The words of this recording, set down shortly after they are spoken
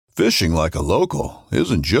Fishing like a local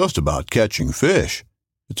isn't just about catching fish.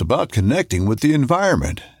 It's about connecting with the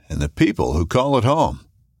environment and the people who call it home.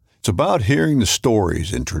 It's about hearing the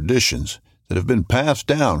stories and traditions that have been passed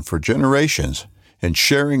down for generations and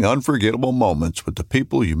sharing unforgettable moments with the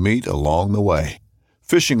people you meet along the way.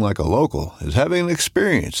 Fishing like a local is having an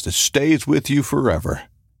experience that stays with you forever.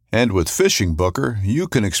 And with Fishing Booker, you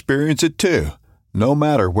can experience it too, no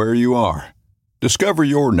matter where you are. Discover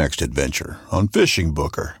your next adventure on Fishing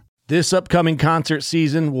Booker. This upcoming concert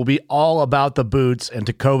season will be all about the boots, and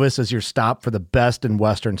Tecovas is your stop for the best in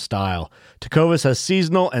Western style. Tecovas has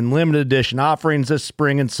seasonal and limited edition offerings this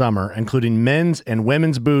spring and summer, including men's and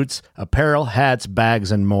women's boots, apparel, hats,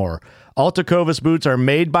 bags, and more. All Tecovas boots are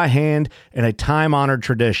made by hand in a time-honored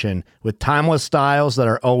tradition with timeless styles that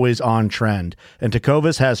are always on trend. And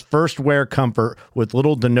Tecovas has first wear comfort with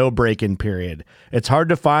little to no break-in period. It's hard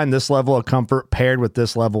to find this level of comfort paired with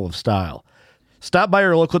this level of style. Stop by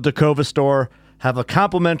your local Tecovas store, have a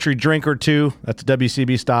complimentary drink or two, that's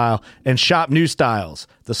WCB style, and shop new styles.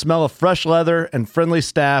 The smell of fresh leather and friendly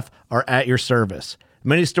staff are at your service.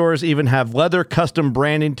 Many stores even have leather custom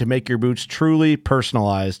branding to make your boots truly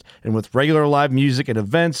personalized. And with regular live music and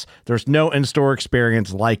events, there's no in-store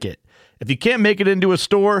experience like it. If you can't make it into a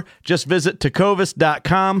store, just visit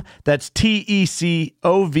tecovas.com. That's TECOVAS.com.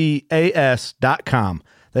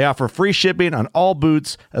 They offer free shipping on all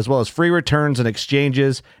boots, as well as free returns and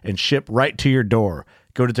exchanges, and ship right to your door.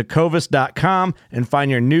 Go to tecovas.com and find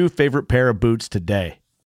your new favorite pair of boots today.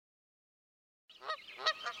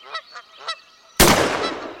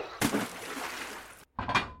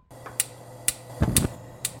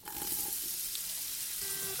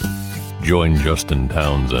 Join Justin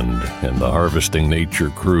Townsend and the Harvesting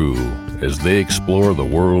Nature crew as they explore the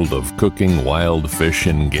world of cooking wild fish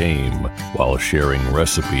and game while sharing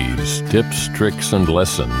recipes, tips, tricks, and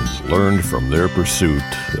lessons learned from their pursuit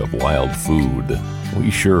of wild food.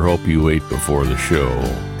 We sure hope you ate before the show,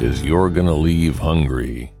 'cause you're gonna leave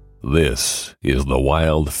hungry. This is the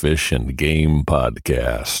Wild Fish and Game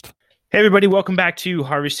Podcast. Hey everybody, welcome back to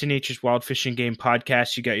Harvesting Nature's Wild Fish and Game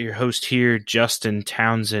Podcast. You got your host here, Justin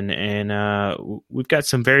Townsend, and we've got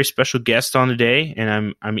some very special guests on today,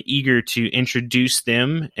 and I'm eager to introduce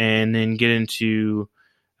them and then get into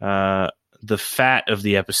the fat of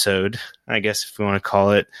the episode, I guess if we want to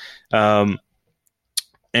call it,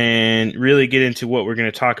 and really get into what we're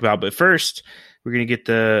going to talk about. But first, we're going to get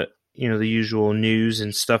the usual news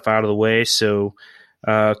and stuff out of the way. So,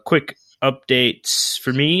 quick updates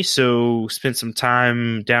for me. So spent some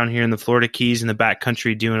time down here in the Florida Keys in the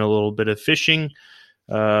backcountry doing a little bit of fishing.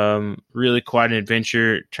 Really quite an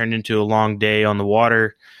adventure. Turned into a long day on the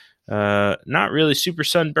water. Not really super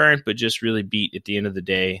sunburnt, but just really beat at the end of the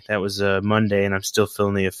day. That was Monday, and I'm still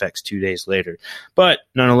feeling the effects 2 days later. But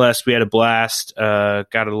nonetheless, we had a blast.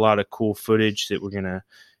 Got a lot of cool footage that we're going to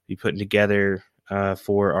be putting together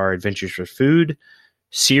for our Adventures for Food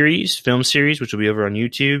film series, which will be over on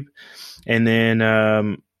YouTube. And then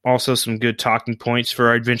also some good talking points for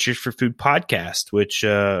our Adventures for Food podcast, which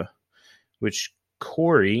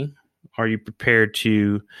Corey, are you prepared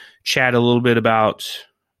to chat a little bit about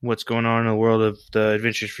what's going on in the world of the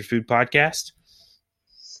Adventures for Food podcast?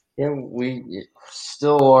 Yeah, we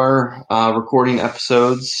still are recording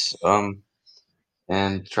episodes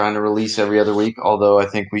and trying to release every other week, although I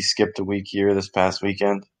think we skipped a week here this past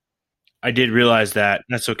weekend. I did realize that.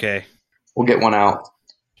 That's okay. We'll get one out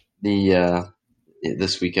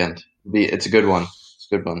this weekend. It's a good one. It's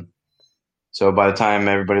a good one. So by the time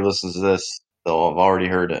everybody listens to this, they'll have already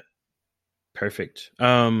heard it. Perfect.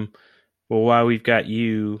 Well, while we've got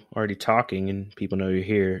you already talking and people know you're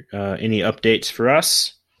here, any updates for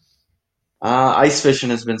us? Ice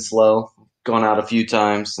fishing has been slow. Gone out a few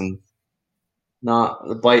times, and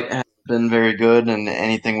the bite hasn't been very good, and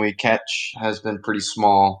anything we catch has been pretty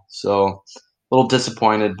small. So a little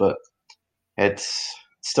disappointed, but it's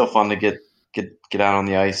still fun to get out on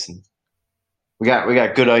the ice. And we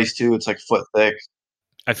got good ice too. It's like foot thick.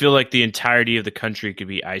 I feel like the entirety of the country could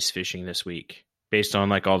be ice fishing this week based on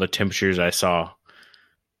like all the temperatures I saw.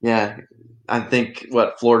 Yeah, I think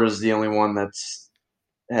Florida's the only one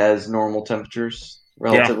has normal temperatures,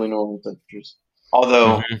 relatively normal temperatures.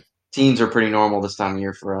 Although teens are pretty normal this time of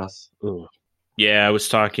year for us. Ooh. Yeah, I was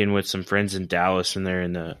talking with some friends in Dallas, and they're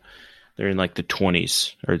in like the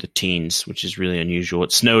 20s or the teens, which is really unusual.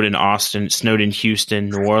 It snowed in Austin, it snowed in Houston,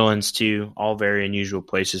 New Orleans too. All very unusual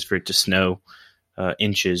places for it to snow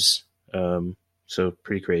inches. So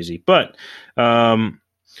pretty crazy. But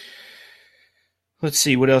let's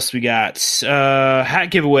see what else we got.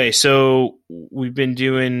 Hat giveaway. So we've been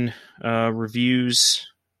doing reviews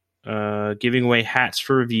giving away hats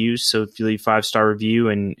for reviews. So if you leave 5-star review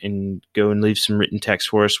and go and leave some written text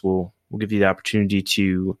for us, we'll give you the opportunity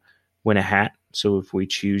to win a hat. So if we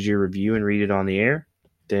choose your review and read it on the air,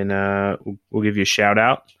 then we'll give you a shout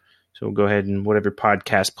out. So go ahead and whatever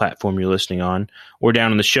podcast platform you're listening on, or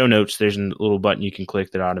down in the show notes, there's a little button you can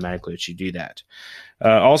click that automatically lets you do that.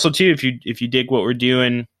 Also, too, if you dig what we're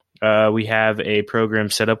doing, we have a program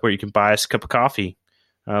set up where you can buy us a cup of coffee.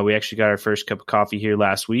 We actually got our first cup of coffee here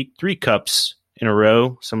last week, 3 cups in a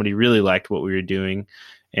row. Somebody really liked what we were doing,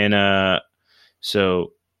 and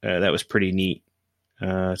so that was pretty neat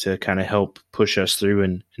to kind of help push us through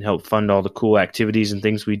and help fund all the cool activities and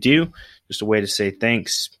things we do. Just a way to say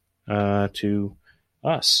thanks to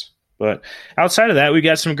us. But outside of that, we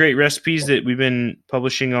got some great recipes that we've been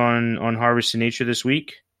publishing on Harvest in Nature this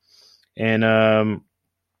week. And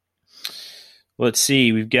let's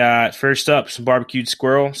see, we've got first up some barbecued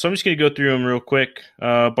squirrel. So I'm just going to go through them real quick.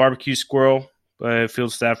 Barbecued squirrel by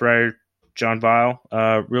field staff writer John Vile.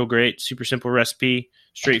 Real great, super simple recipe,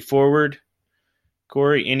 straightforward.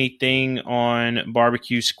 Corey, anything on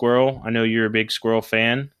barbecue squirrel? I know you're a big squirrel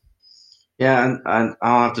fan. Yeah, and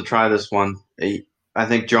I'll have to try this one. I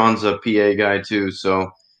think John's a PA guy too,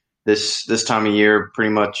 so this time of year, pretty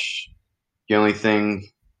much the only thing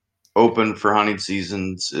open for hunting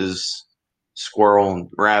seasons is squirrel and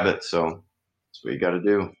rabbit. So that's what you got to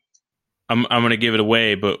do. I'm going to give it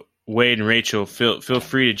away, but Wade and Rachel, feel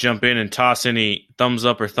free to jump in and toss any thumbs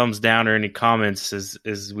up or thumbs down or any comments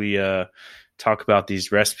as we talk about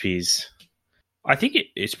these recipes. I think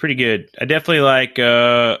it's pretty good. I definitely like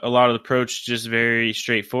a lot of the approach, just very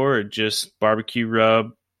straightforward, just barbecue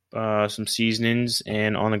rub, some seasonings,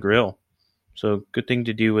 and on the grill. So good thing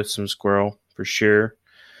to do with some squirrel for sure.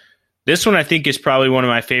 This one I think is probably one of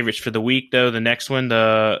my favorites for the week, though. The next one,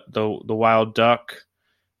 the wild duck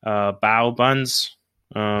bao buns.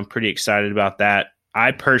 I'm pretty excited about that.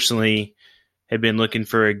 I personally have been looking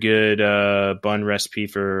for a good bun recipe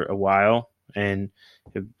for a while and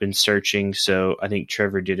have been searching, so I think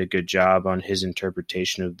Trevor did a good job on his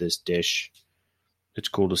interpretation of this dish. It's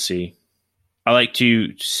cool to see. I like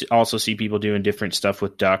to also see people doing different stuff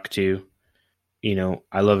with duck too. You know,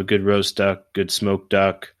 I love a good roast duck, good smoked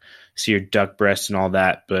duck, see your duck breast and all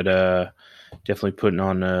that, but definitely putting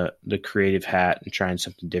on the creative hat and trying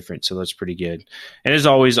something different, so that's pretty good. And as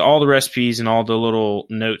always, all the recipes and all the little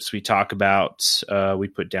notes we talk about, we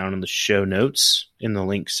put down in the show notes in the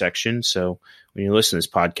link section, so when you listen to this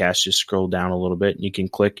podcast, just scroll down a little bit and you can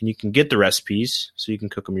click and you can get the recipes so you can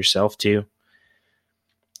cook them yourself too.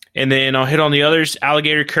 And then I'll hit on the others.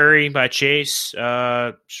 Alligator curry by Chase.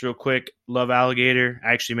 Just real quick, love alligator.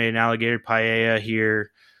 I actually made an alligator paella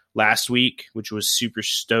here last week, which was super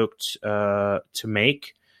stoked to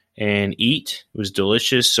make and eat. It was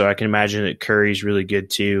delicious, so I can imagine that curry is really good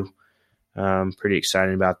too. Pretty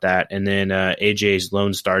excited about that. And then AJ's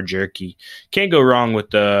Lone Star jerky. Can't go wrong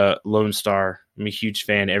with the Lone Star. I'm a huge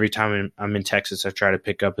fan. Every time I'm in Texas, I try to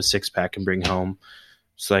pick up a 6-pack and bring home.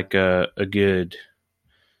 It's like a good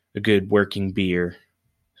working beer.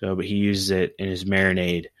 So, but he uses it in his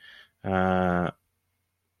marinade,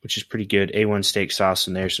 which is pretty good. A1 steak sauce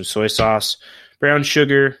in there, some soy sauce, brown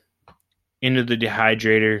sugar, into the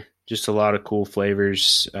dehydrator. Just a lot of cool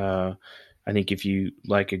flavors. I think if you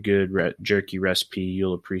like a good jerky recipe,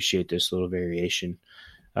 you'll appreciate this little variation.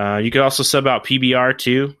 You could also sub out PBR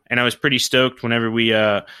too, and I was pretty stoked whenever we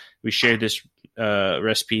shared this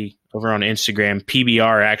recipe over on Instagram.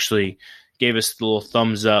 PBR actually gave us the little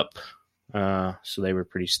thumbs up, so they were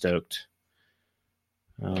pretty stoked.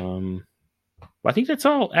 I think that's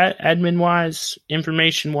all admin wise,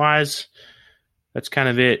 information wise. That's kind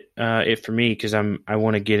of it for me, because I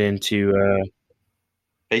want to get into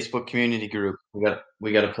Facebook community group.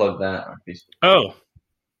 We got to plug that on Facebook. Oh,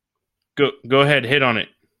 go ahead, hit on it.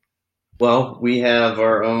 Well, we have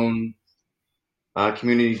our own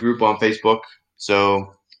community group on Facebook,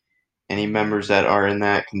 so any members that are in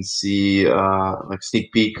that can see like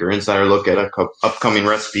sneak peek or insider look at upcoming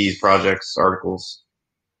recipes, projects, articles,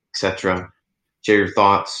 etc. Share your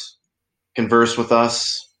thoughts, converse with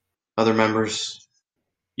us, other members.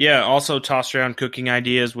 Yeah, also toss around cooking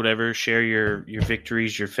ideas, whatever. Share your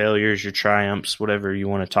victories, your failures, your triumphs, whatever you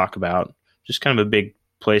want to talk about. Just kind of a big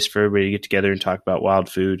place for everybody to get together and talk about wild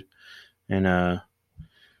food and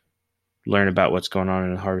learn about what's going on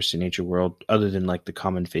in the Harvest in Nature world, other than like the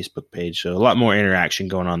common Facebook page. So a lot more interaction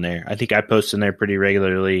going on there. I think I post in there pretty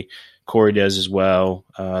regularly. Corey does as well.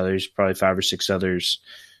 There's probably 5 or 6 others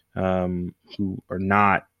who are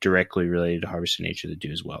not directly related to Harvest in Nature that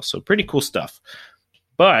do as well. So pretty cool stuff.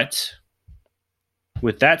 But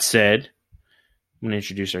with that said, I'm going to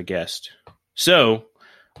introduce our guest. So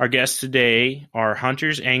our guests today are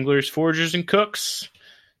hunters, anglers, foragers, and cooks.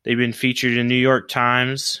 They've been featured in New York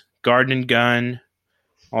Times, Garden and Gun,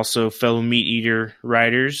 also fellow meat eater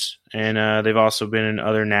writers, and they've also been in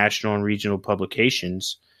other national and regional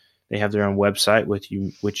publications. They have their own website,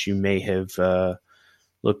 which you may have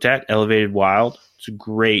looked at, Elevated Wild. It's a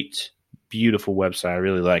great, beautiful website. I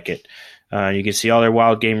really like it. You can see all their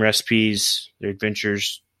wild game recipes, their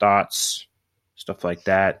adventures, thoughts, stuff like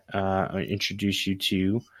that. I introduce you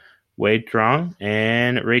to Wade Drong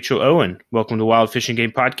and Rachel Owen. Welcome to Wild Fish and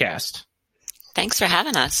Game Podcast. Thanks for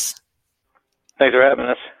having us. Thanks for having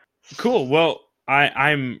us. Cool. Well,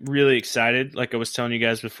 I'm really excited. Like I was telling you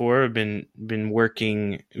guys before, I've been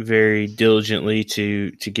working very diligently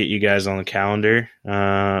to get you guys on the calendar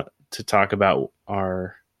to talk about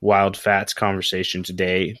our wild fats conversation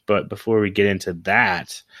today. But before we get into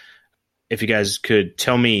that, if you guys could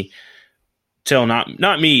tell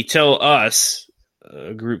us,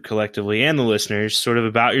 a group collectively and the listeners, sort of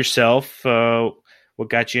about yourself, what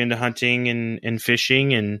got you into hunting and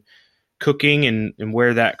fishing and cooking, and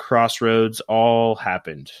where that crossroads all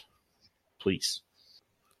happened, please.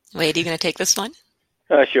 Wade, are you going to take this one?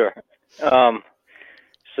 Sure.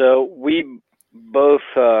 So we both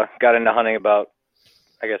got into hunting about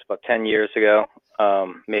 10 years ago,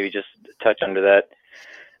 maybe just a touch under that.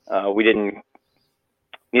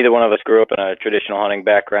 Neither one of us grew up in a traditional hunting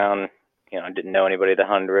background. Didn't know anybody that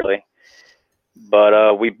hunted really.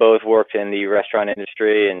 But we both worked in the restaurant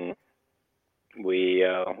industry, and we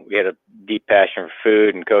had a deep passion for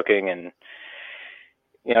food and cooking, and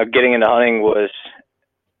getting into hunting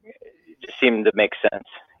just seemed to make sense.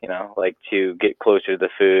 Like to get closer to the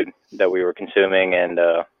food that we were consuming and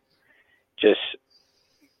just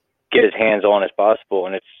get as hands-on as possible.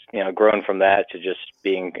 And it's grown from that to just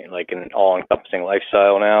being like an all-encompassing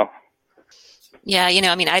lifestyle now. Yeah,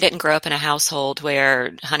 I didn't grow up in a household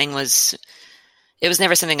where hunting was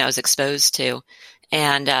never something I was exposed to.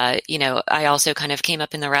 And, I also kind of came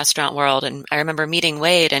up in the restaurant world, and I remember meeting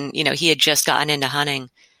Wade, and, he had just gotten into hunting,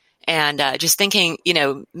 and just thinking,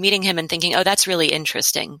 meeting him and thinking, oh, that's really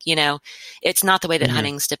interesting. It's not the way that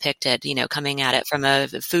hunting's depicted, coming at it from a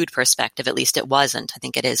food perspective. At least it wasn't. I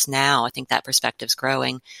think it is now. I think that perspective's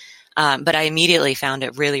growing. But I immediately found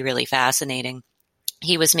it really, really fascinating.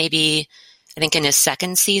 He was maybe, I think, in his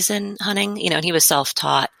second season hunting, and he was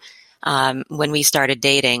self-taught when we started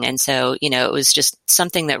dating. And so, it was just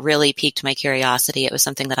something that really piqued my curiosity. It was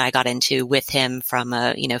something that I got into with him from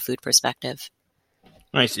a, food perspective.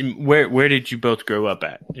 Nice. And where did you both grow up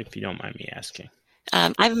at, if you don't mind me asking?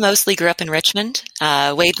 I mostly grew up in Richmond.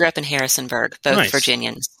 Wade grew up in Harrisonburg, both Nice.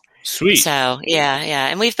 Virginians. Sweet. So, yeah.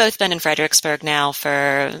 And we've both been in Fredericksburg now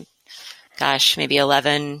for, maybe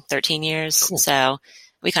 11, 13 years. Cool. So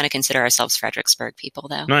we kind of consider ourselves Fredericksburg people,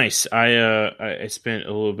 though. Nice. I spent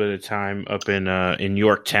a little bit of time up in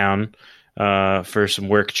Yorktown for some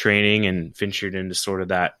work training, and ventured into sort of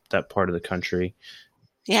that part of the country.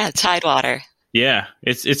 Yeah, Tidewater. Yeah,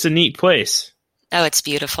 it's a neat place. Oh, it's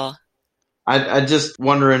beautiful. I just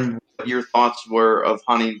wondering what your thoughts were of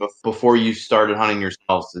hunting before you started hunting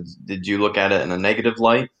yourself. Did you look at it in a negative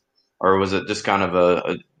light, or was it just kind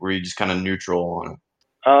of were you just kind of neutral on it?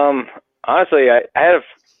 Honestly, I had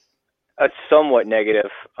a somewhat negative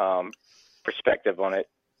perspective on it,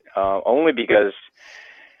 only because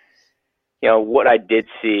what I did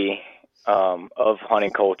see of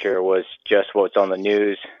hunting culture was just what's on the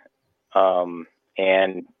news,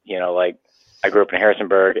 and like I grew up in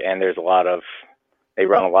Harrisonburg, and they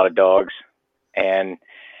run a lot of dogs, and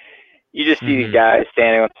you just see these guys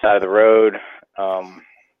standing on the side of the road,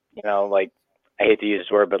 like, I hate to use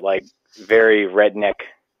this word, but like very redneck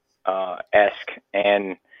esque,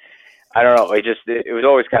 and I don't know, it was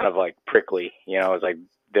always kind of like prickly, it was like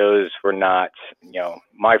those were not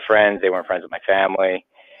my friends. They weren't friends with my family.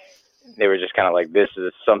 They were just kind of like, this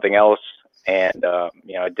is something else, and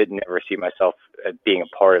I didn't ever see myself being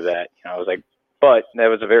a part of that. I was like, but that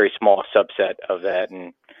was a very small subset of that,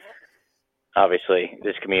 and obviously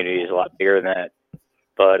this community is a lot bigger than that.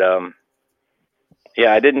 But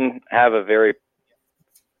I didn't have a very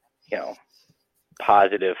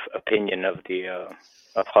positive opinion of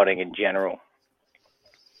of hunting in general.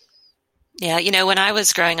 Yeah, when I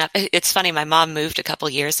was growing up, it's funny, my mom moved a couple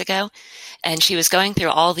years ago, and she was going through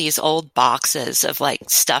all these old boxes of like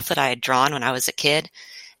stuff that I had drawn when I was a kid,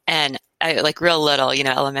 and I like real little,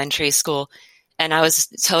 elementary school, and I was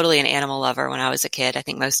totally an animal lover when I was a kid. I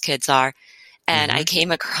think most kids are. And I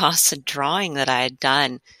came across a drawing that I had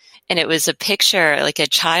done, and it was a picture, like a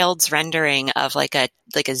child's rendering of like a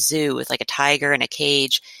zoo with like a tiger in a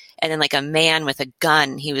cage, and then like a man with a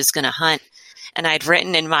gun he was going to hunt. And I'd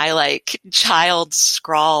written in my like child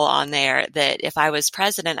scrawl on there that if I was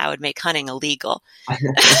president, I would make hunting illegal.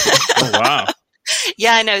 Oh, wow.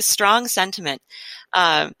 Yeah, I know. Strong sentiment.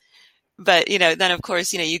 But, then of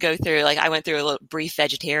course, you go through, like I went through a little brief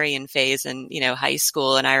vegetarian phase in, high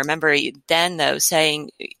school. And I remember then though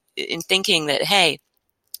saying in thinking that, hey,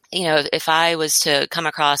 if I was to come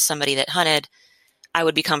across somebody that hunted, I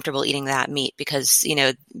would be comfortable eating that meat because,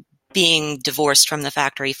 being divorced from the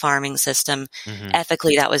factory farming system,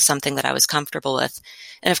 ethically, that was something that I was comfortable with.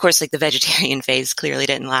 And of course, like the vegetarian phase clearly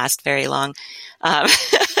didn't last very long. But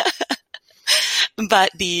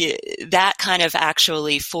that kind of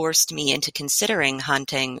actually forced me into considering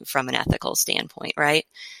hunting from an ethical standpoint, right?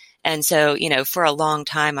 And so, for a long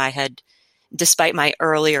time I had, despite my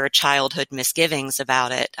earlier childhood misgivings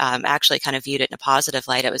about it, actually kind of viewed it in a positive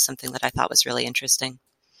light. It was something that I thought was really interesting.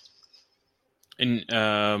 And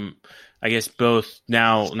I guess both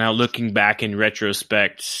now looking back in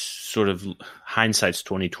retrospect, sort of hindsight's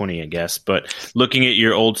 2020, I guess, but looking at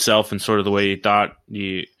your old self and sort of the way you thought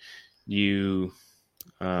you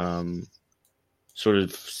sort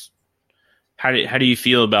of how do you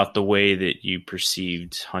feel about the way that you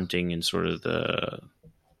perceived hunting and sort of the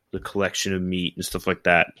collection of meat and stuff like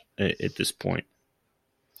that at this point?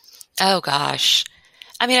 Oh gosh.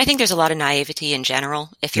 I mean, I think there's a lot of naivety in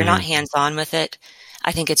general. If you're not hands-on with it,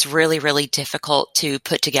 I think it's really, really difficult to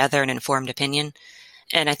put together an informed opinion.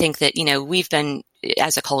 And I think that, we've been,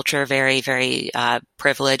 as a culture, very, very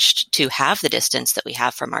privileged to have the distance that we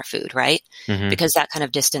have from our food, right? Because that kind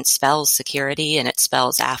of distance spells security and it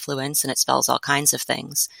spells affluence and it spells all kinds of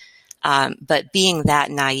things. But being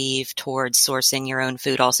that naive towards sourcing your own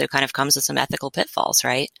food also kind of comes with some ethical pitfalls,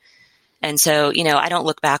 right? And so, I don't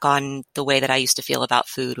look back on the way that I used to feel about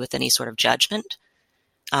food with any sort of judgment.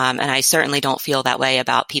 And I certainly don't feel that way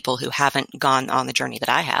about people who haven't gone on the journey that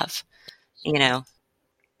I have,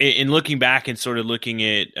 In looking back and sort of looking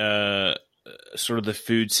at sort of the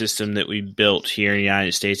food system that we built here in the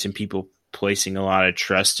United States and people placing a lot of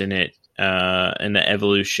trust in it and the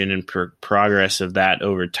evolution and progress of that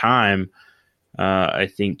over time, I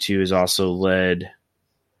think too has also led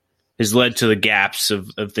to the gaps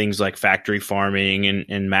of things like factory farming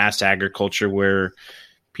and mass agriculture, where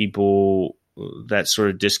people, that sort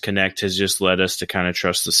of disconnect has just led us to kind of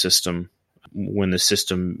trust the system when the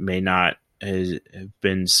system may not have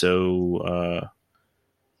been so,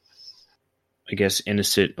 I guess,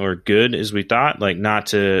 innocent or good as we thought. Like not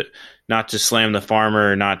to slam the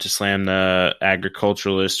farmer, not to slam the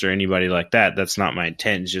agriculturalist or anybody like that. That's not my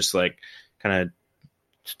intent. It's just like kind of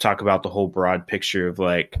to talk about the whole broad picture of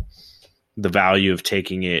like the value of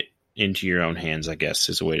taking it into your own hands, I guess,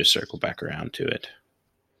 is a way to circle back around to it.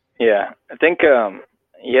 Yeah, I think you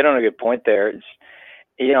hit on a good point there. It's,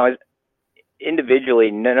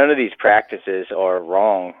 individually, none of these practices are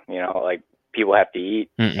wrong. Like people have to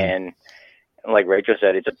eat, and like Rachel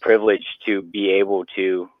said, it's a privilege to be able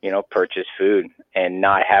to, purchase food and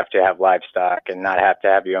not have to have livestock and not have to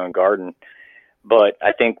have your own garden. But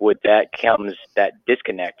I think with that comes that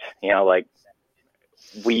disconnect. Like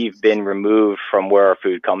we've been removed from where our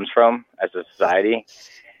food comes from as a society.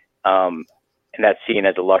 And that's seen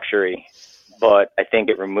as a luxury, but I think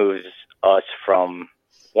it removes us from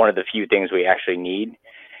one of the few things we actually need.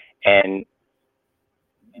 And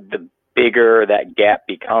the bigger that gap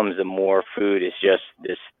becomes, the more food is just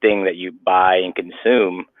this thing that you buy and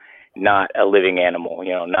consume, not a living animal,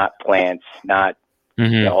 not plants, not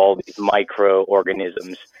all these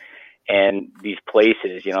microorganisms. And these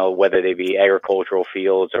places, whether they be agricultural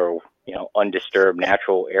fields or, undisturbed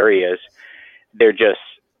natural areas, they're just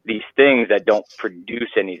these things that don't produce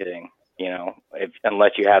anything,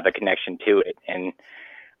 unless you have the connection to it. And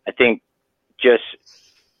I think just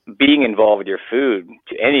being involved with your food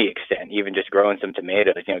to any extent, even just growing some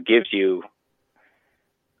tomatoes, gives you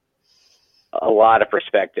a lot of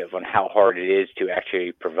perspective on how hard it is to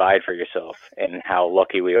actually provide for yourself and how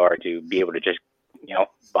lucky we are to be able to just,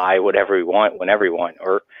 buy whatever we want, whenever we want,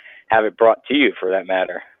 or have it brought to you for that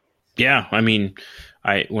matter. Yeah. I mean,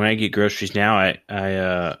 when I get groceries now,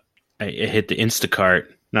 I hit the Instacart,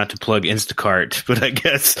 not to plug Instacart, but I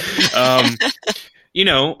guess,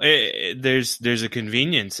 there's a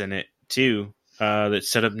convenience in it too, that's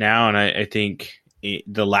set up now. And I think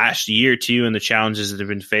the last year too, and the challenges that have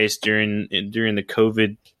been faced during the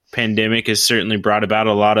COVID pandemic has certainly brought about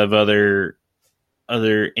a lot of other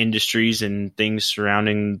industries and things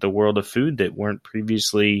surrounding the world of food that weren't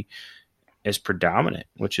previously as predominant,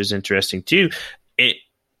 which is interesting too.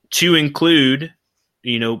 To include,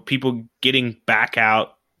 people getting back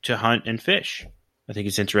out to hunt and fish. I think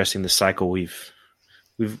it's interesting the cycle we've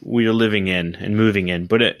we are living in and moving in.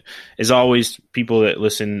 But it, as always, people that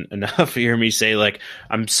listen enough hear me say, like,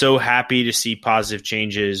 I'm so happy to see positive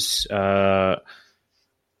changes,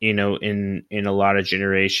 in a lot of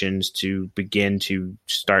generations to begin to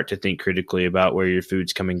start to think critically about where your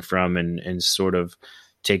food's coming from and sort of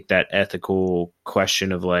take that ethical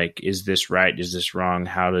question of, like, is this right? Is this wrong?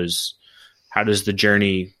 How does the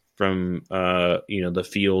journey from, the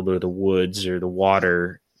field or the woods or the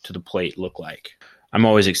water to the plate look like? I'm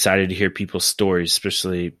always excited to hear people's stories,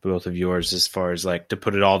 especially both of yours, as far as, like, to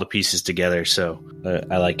put all the pieces together. So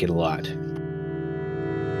I like it a lot.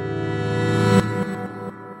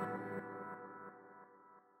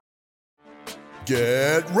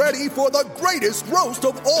 Get ready for the greatest roast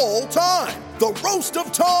of all time, the Roast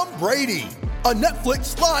of Tom Brady, a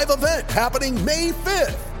Netflix live event happening May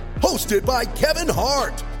 5th. Hosted by Kevin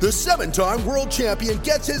Hart, the 7-time world champion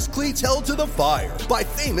gets his cleats held to the fire by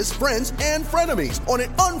famous friends and frenemies on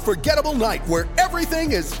an unforgettable night where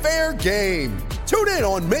everything is fair game. Tune in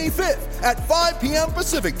on May 5th at 5 p.m.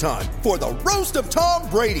 Pacific time for the Roast of Tom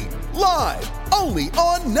Brady, live only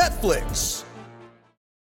on Netflix.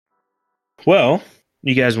 Well,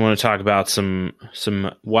 you guys want to talk about some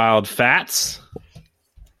wild fats?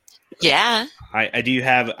 Yeah. I do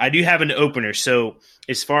have an opener. So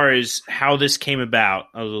as far as how this came about,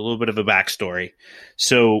 a little bit of a backstory.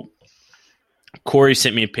 So Corey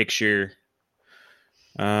sent me a picture.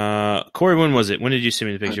 Corey, when was it? When did you send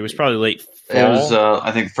me the picture? It was probably late fall. It was,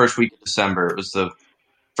 I think, the first week of December. It was the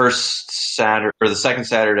first Saturday or the second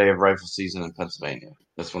Saturday of rifle season in Pennsylvania.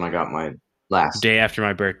 That's when I got my last day after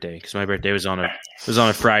my birthday, because my birthday was on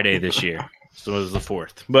a Friday this year, so it was the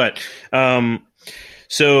 4th. But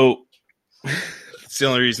so it's the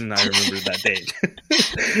only reason I remember that date.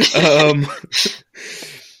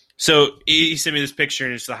 So he sent me this picture,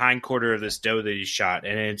 and it's the hind quarter of this doe that he shot,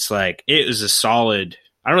 and it's like, it was a solid.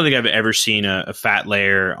 I don't think I've ever seen a fat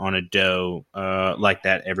layer on a doe like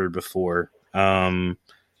that ever before.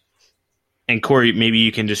 And Corey, maybe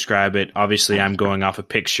you can describe it. Obviously, I'm going off a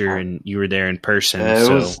picture, and you were there in person. It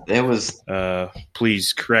was.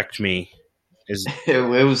 Please correct me.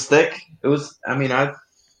 It was thick. It was. I mean, I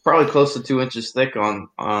probably close to 2 inches thick on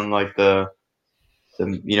like the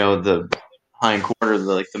hind quarter,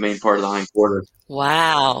 the main part of the hind quarter.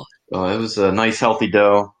 Wow. So it was a nice, healthy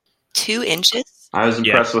doe. 2 inches? I was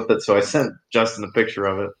impressed with it, so I sent Justin a picture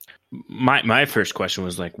of it. My first question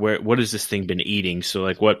was, like, what has this thing been eating? So,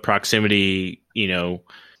 like, what proximity,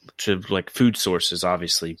 to, like, food sources,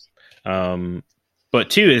 obviously. But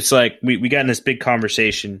two, it's like we got in this big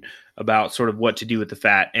conversation about sort of what to do with the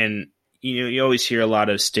fat, and you always hear a lot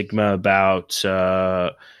of stigma about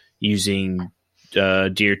using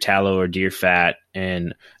deer tallow or deer fat,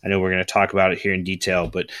 and I know we're going to talk about it here in detail,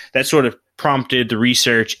 but that sort of prompted the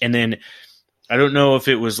research, and then I don't know if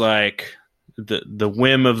it was like the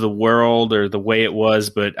whim of the world or the way it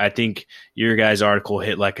was, but I think your guys' article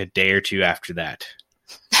hit like a day or two after that.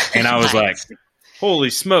 And I was like,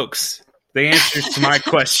 holy smokes, the answers to my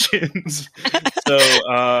questions.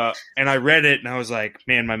 So, and I read it and I was like,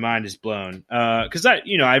 man, my mind is blown. Cause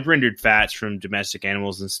I've rendered fats from domestic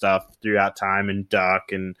animals and stuff throughout time, and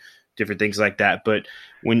duck and different things like that. But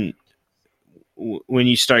when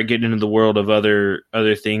you start getting into the world of other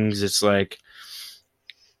things, it's like,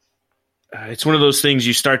 it's one of those things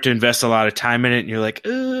you start to invest a lot of time in it, and you're like,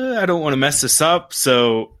 I don't want to mess this up.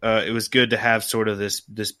 So it was good to have sort of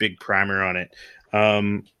this big primer on it.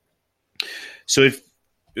 So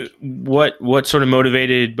what sort of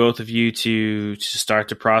motivated both of you to start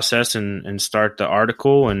the process and start the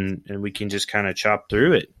article, and we can just kind of chop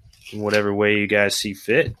through it in whatever way you guys see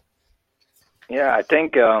fit? Yeah, I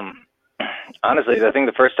think honestly, I think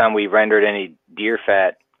the first time we rendered any deer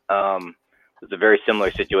fat was a very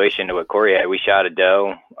similar situation to what Corey had. We shot a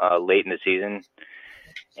doe late in the season,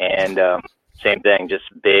 and same thing, just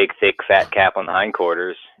big, thick, fat cap on the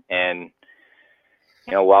hindquarters. And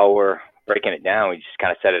while we're breaking it down, we just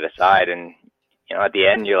kind of set it aside. And at the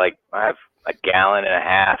end, you're like, I have a gallon and a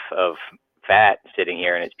half of fat sitting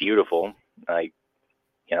here, and it's beautiful. Like,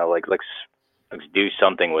 let's do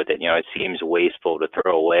something with it. It seems wasteful to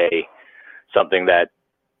throw away something that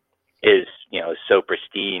is so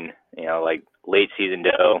pristine. Like late season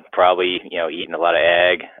doe, probably eating a lot of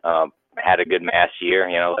egg, had a good mass year.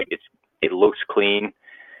 It looks clean,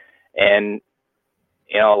 and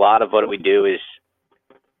a lot of what we do is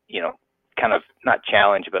kind of not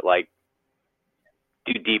challenge, but like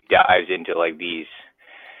do deep dives into like these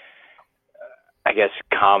I guess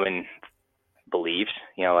common beliefs.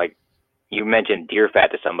 you mention deer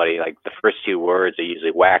fat to somebody, like the first two words are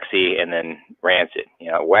usually waxy and then rancid.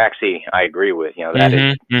 Waxy, I agree with. That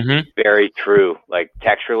is very true. Like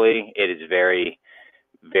texturally, it is very,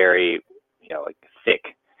 very, like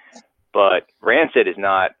thick. But rancid is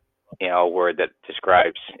not, a word that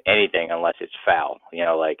describes anything unless it's foul.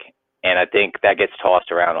 And I think that gets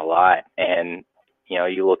tossed around a lot. And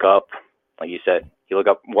you look up, like you said, you look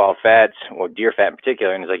up wild fats or deer fat in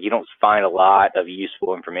particular, and it's like you don't find a lot of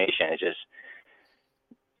useful information. It's just,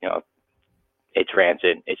 it's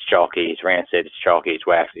rancid, it's chalky, it's rancid, it's chalky, it's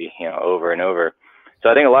waxy, over and over. So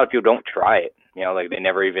I think a lot of people don't try it. Like they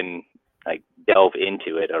never even like delve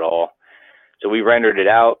into it at all. So we rendered it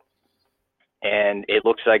out, and it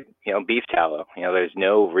looks like beef tallow. There's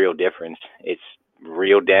no real difference. It's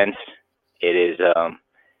real dense. It is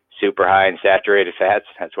super high in saturated fats.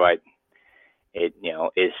 That's why it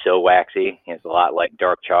is so waxy. It's a lot like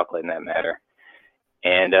dark chocolate in that matter.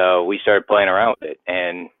 And we started playing around with it,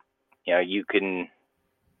 and you can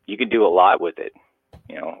do a lot with it.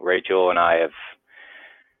 Rachel and I have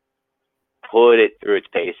put it through its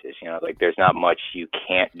paces. Like there's not much you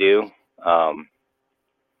can't do.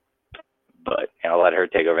 But I'll let her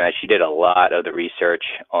take over that. She did a lot of the research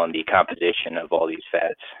on the composition of all these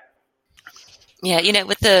fats. Yeah,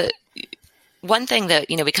 with the one thing that,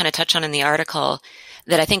 we kind of touch on in the article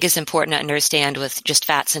that I think is important to understand with just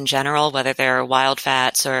fats in general, whether they're wild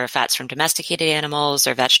fats or fats from domesticated animals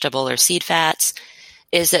or vegetable or seed fats,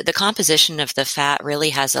 is that the composition of the fat really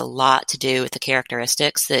has a lot to do with the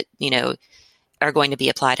characteristics that, are going to be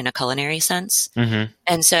applied in a culinary sense. Mm-hmm.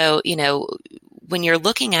 And so, when you're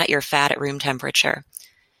looking at your fat at room temperature,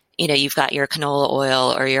 you've got your canola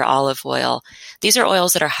oil or your olive oil. These are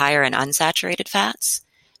oils that are higher in unsaturated fats,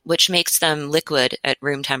 which makes them liquid at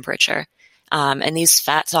room temperature. And these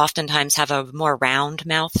fats oftentimes have a more round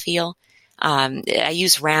mouth feel. I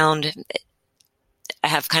use round. I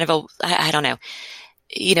have kind of I don't know.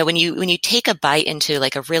 When you take a bite into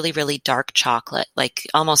like a really, really dark chocolate, like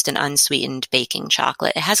almost an unsweetened baking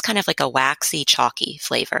chocolate, it has kind of like a waxy, chalky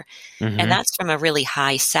flavor. Mm-hmm. And that's from a really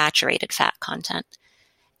high saturated fat content.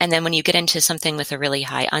 And then when you get into something with a really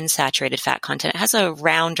high unsaturated fat content, it has a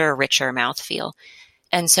rounder, richer mouthfeel.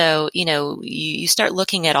 And so, you start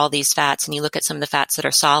looking at all these fats, and you look at some of the fats that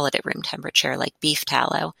are solid at room temperature, like beef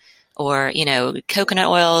tallow or, coconut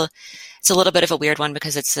oil. It's a little bit of a weird one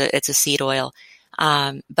because it's a seed oil.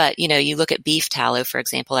 But, you look at beef tallow, for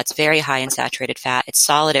example, that's very high in saturated fat. It's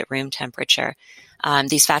solid at room temperature.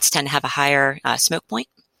 These fats tend to have a higher smoke point.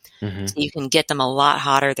 Mm-hmm. So you can get them a lot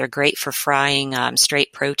hotter. They're great for frying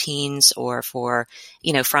straight proteins or for,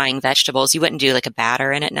 frying vegetables. You wouldn't do like a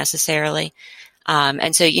batter in it necessarily.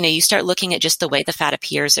 And so, you start looking at just the way the fat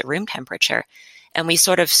appears at room temperature. And we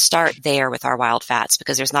sort of start there with our wild fats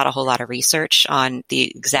because there's not a whole lot of research on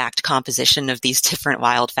the exact composition of these different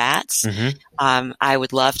wild fats. Mm-hmm. I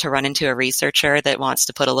would love to run into a researcher that wants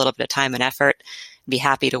to put a little bit of time and effort. Be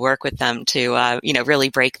happy to work with them to, really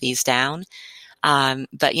break these down.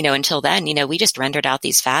 But, until then, we just rendered out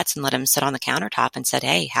these fats and let them sit on the countertop and said,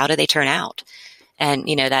 hey, how do they turn out? And,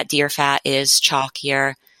 that deer fat is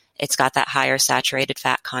chalkier. It's got that higher saturated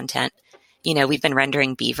fat content. We've been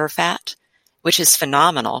rendering beaver fat, which is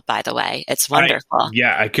phenomenal, by the way. It's wonderful.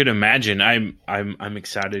 I could imagine. I'm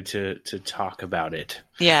excited to talk about it.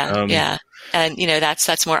 Yeah. And,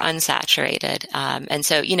 that's more unsaturated. And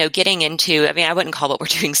so, getting into, I wouldn't call what we're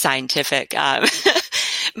doing scientific,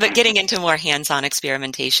 but getting into more hands-on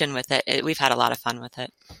experimentation with it, we've had a lot of fun with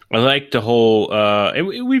it. I like the whole,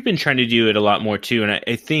 we've been trying to do it a lot more too. And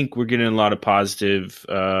I think we're getting a lot of positive,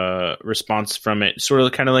 response from it. Sort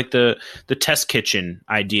of kind of like the test kitchen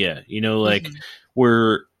idea,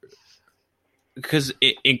 mm-hmm. Because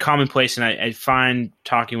in Commonplace, and I find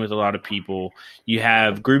talking with a lot of people, you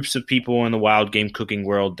have groups of people in the wild game cooking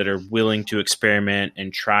world that are willing to experiment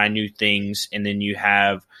and try new things. And then you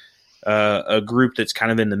have a group that's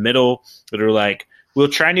kind of in the middle that are like, we'll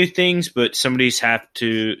try new things, but somebody's had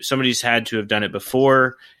to have done it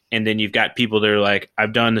before. And then you've got people that are like,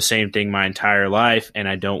 I've done the same thing my entire life and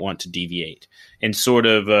I don't want to deviate. And sort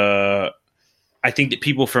of, I think that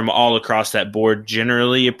people from all across that board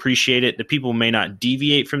generally appreciate it. The people may not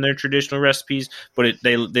deviate from their traditional recipes, but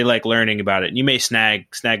they like learning about it. And you may snag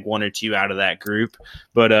one or two out of that group,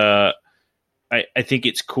 but I think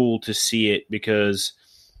it's cool to see it because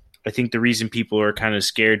I think the reason people are kind of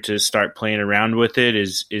scared to start playing around with it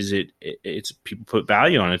is it's people put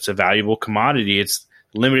value on it. It's a valuable commodity. It's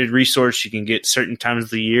limited resource. You can get certain times of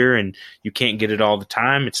the year, and you can't get it all the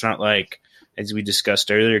time. It's not like, as we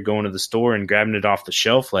discussed earlier, going to the store and grabbing it off the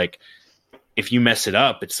shelf. Like, if you mess it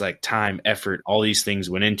up, it's like time, effort, all these things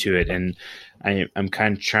went into it. And I'm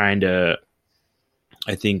kind of trying to,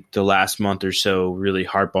 I think the last month or so, really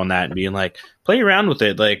harp on that and being like, play around with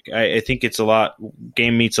it. Like, I think it's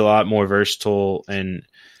game meat's a lot more versatile, and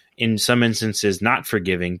in some instances not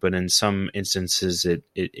forgiving, but in some instances it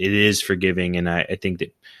is forgiving. And I think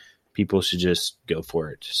that people should just go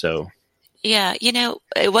for it. So, yeah,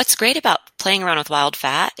 what's great about playing around with wild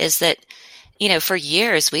fat is that, for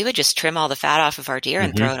years we would just trim all the fat off of our deer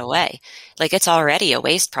and throw it away. Like, it's already a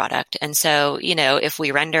waste product. And so, if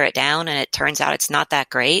we render it down and it turns out it's not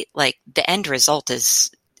that great, like, the end result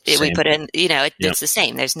is we put in, it's the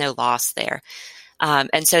same. There's no loss there.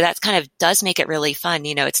 And so that kind of does make it really fun.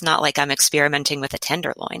 It's not like I'm experimenting with a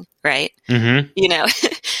tenderloin, right?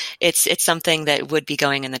 It's something that would be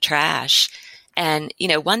going in the trash. And,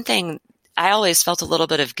 one thing, I always felt a little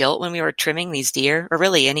bit of guilt when we were trimming these deer, or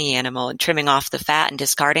really any animal, and trimming off the fat and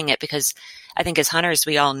discarding it, because I think as hunters,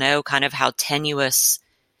 we all know kind of how tenuous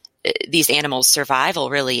these animals' survival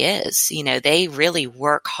really is. They really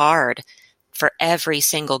work hard for every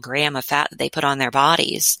single gram of fat that they put on their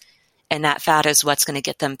bodies. And that fat is what's going to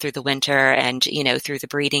get them through the winter and, through the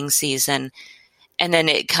breeding season. And then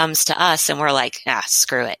it comes to us and we're like,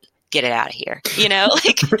 screw it. Get it out of here.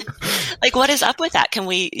 Like what is up with that? Can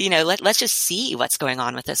we, let's just see what's going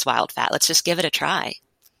on with this wild fat. Let's just give it a try.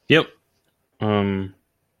 Yep. I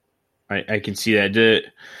can see that.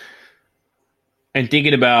 And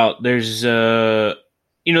thinking about, there's a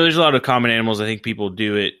lot of common animals I think people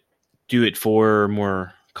do it for,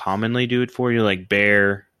 more commonly do it for, like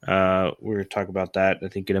bear. We're going to talk about that, I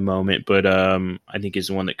think, in a moment, but I think is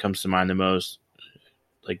the one that comes to mind the most.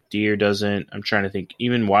 Like deer doesn't. I'm trying to think.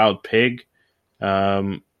 Even wild pig.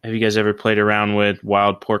 Have you guys ever played around with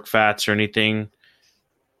wild pork fats or anything?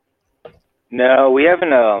 No, we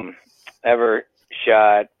haven't ever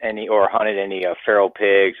shot any or hunted any feral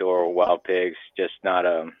pigs or wild pigs. Just not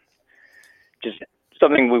just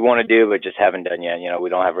something we want to do, but just haven't done yet. We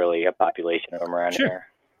don't have really a population of them around here.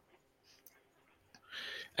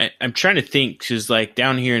 I'm trying to think, because like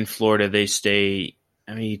down here in Florida, they stay.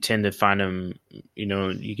 I mean, you tend to find them,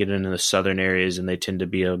 you get into the southern areas and they tend to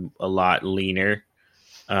be a lot leaner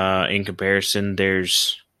in comparison. There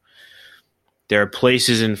are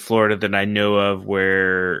places in Florida that I know of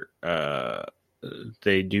where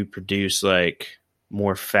they do produce like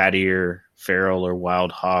more fattier feral or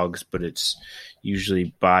wild hogs, but it's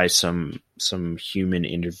usually by some human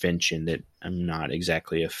intervention that I'm not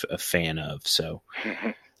exactly a fan of. So,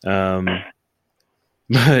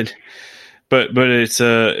 But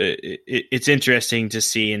it's interesting to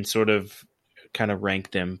see and sort of kind of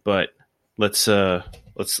rank them. But let's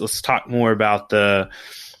talk more about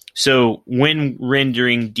so when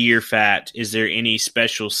rendering deer fat, is there any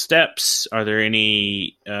special steps? Are there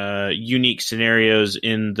any unique scenarios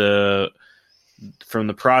from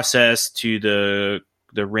the process to the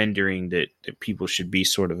rendering that people should be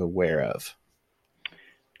sort of aware of?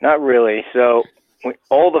 Not really. So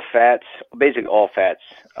all the fats, basically all fats,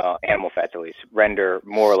 animal fats at least, render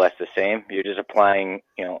more or less the same. You're just applying,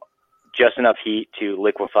 just enough heat to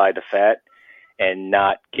liquefy the fat and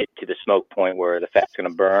not get to the smoke point where the fat's going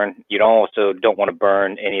to burn. You also don't want to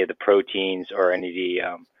burn any of the proteins or any of the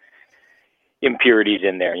impurities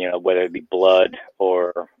in there, whether it be blood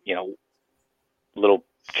or, little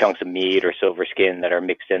chunks of meat or silver skin that are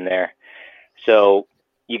mixed in there. So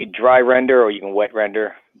you can dry render or you can wet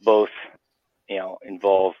render. Both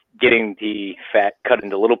involve getting the fat cut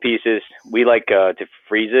into little pieces. We like to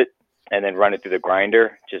freeze it and then run it through the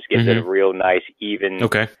grinder. Just gives it a real nice, even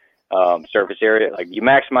surface area. Like you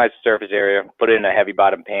maximize the surface area, put it in a heavy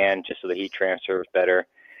bottom pan just so the heat transfers better,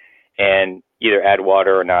 and either add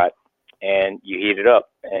water or not. And you heat it up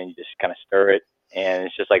and you just kind of stir it. And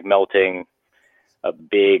it's just like melting a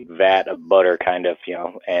big vat of butter kind of,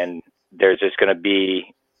 and there's just going to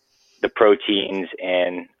be the proteins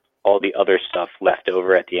and all the other stuff left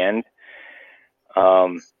over at the end.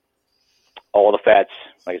 All the fats,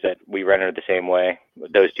 like I said, we render it the same way,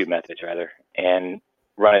 those two methods rather, and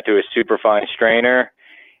run it through a super fine strainer.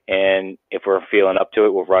 And if we're feeling up to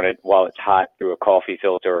it, we'll run it while it's hot through a coffee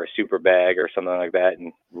filter or a super bag or something like that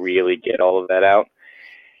and really get all of that out.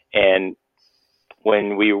 And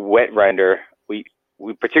when we wet render, we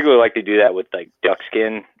particularly like to do that with like duck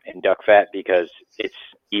skin and duck fat because it's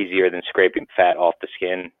easier than scraping fat off the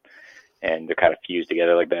skin, and they're kind of fused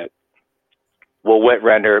together like that. We'll wet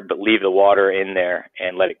render, but leave the water in there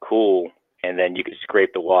and let it cool, and then you can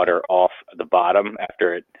scrape the water off the bottom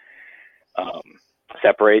after it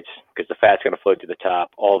separates, because the fat's going to float to the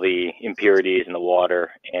top. All the impurities in the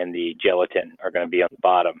water and the gelatin are going to be on the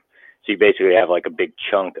bottom. So you basically have like a big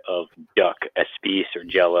chunk of duck espece or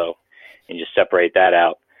jello, and you just separate that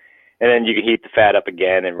out. And then you can heat the fat up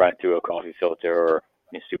again and run it through a coffee filter or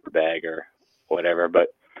a super bag or whatever. But,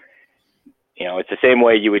 it's the same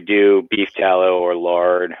way you would do beef tallow or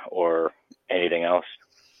lard or anything else.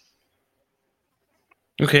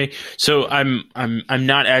 Okay, so I'm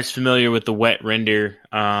not as familiar with the wet render.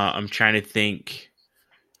 I'm trying to think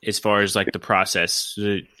as far as like the process.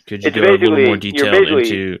 Could you go a little more detail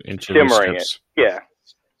into simmering it? Yeah.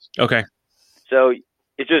 Okay. So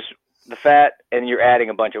it's just the fat, and you're adding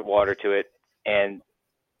a bunch of water to it, and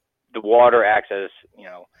the water acts as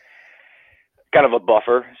kind of a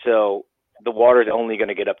buffer. So the water is only going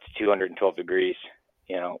to get up to 212 degrees.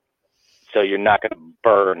 So you're not going to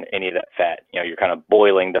burn any of that fat. You're kind of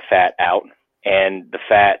boiling the fat out, and the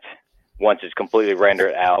fat, once it's completely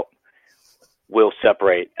rendered out, will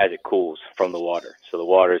separate as it cools from the water. So the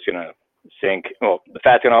water is going to sink. Well, the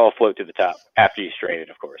fat's going to all float to the top after you strain it,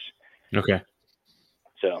 of course. Okay.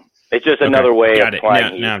 So it's just another way of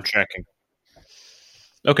applying heat. Now I'm tracking.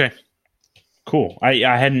 Okay. Cool. I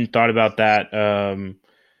hadn't thought about that.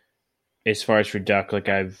 As far as for duck, like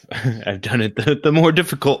I've done it the more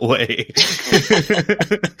difficult way.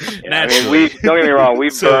 Yeah, don't get me wrong,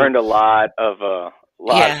 we've burned a lot of of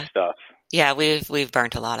stuff. Yeah, we've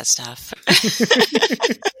burnt a lot of stuff.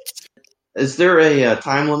 Is there a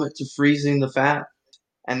time limit to freezing the fat?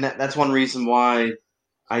 And that's one reason why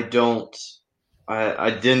I didn't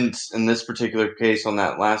in this particular case on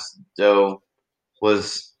that last doe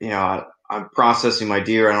was, I'm processing my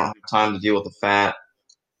deer. I don't have time to deal with the fat.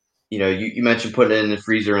 You mentioned putting it in the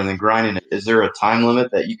freezer and then grinding it. Is there a time limit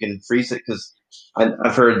that you can freeze it? Because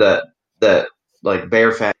I've heard that like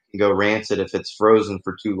bear fat can go rancid if it's frozen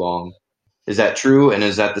for too long. Is that true? And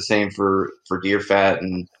is that the same for deer fat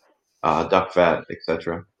and duck fat,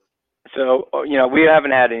 etc.? So we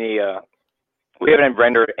haven't had any. We haven't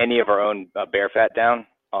rendered any of our own bear fat down.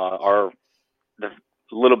 The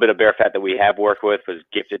little bit of bear fat that we have worked with was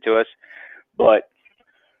gifted to us, but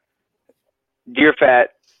deer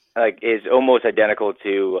fat is almost identical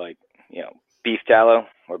to beef tallow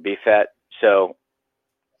or beef fat. So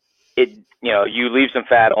you leave some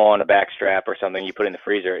fat on a back strap or something, you put it in the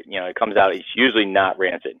freezer, it comes out, it's usually not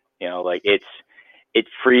rancid. It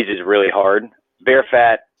freezes really hard. Bear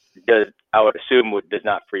fat I would assume does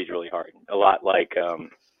not freeze really hard. A lot like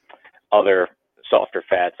other softer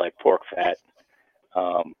fats like pork fat.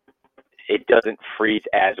 It doesn't freeze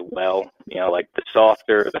as well. Like the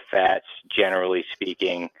softer the fats, generally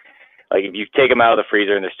speaking, like if you take them out of the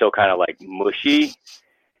freezer and they're still kind of like mushy,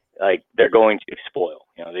 like they're going to spoil.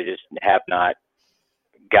 They just have not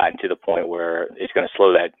gotten to the point where it's going to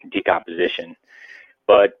slow that decomposition.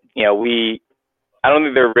 But I don't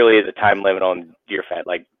think there really is a time limit on deer fat.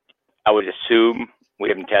 Like I would assume, we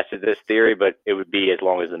haven't tested this theory, but it would be as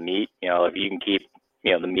long as the meat. If you can keep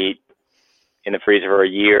the meat in the freezer for a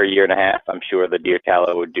year and a half, I'm sure the deer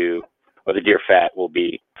tallow would do, or the deer fat will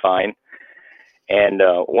be fine. And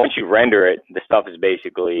once you render it, the stuff is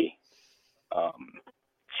basically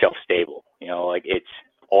shelf stable. It's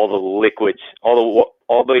all the liquids, all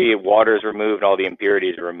the water is removed, all the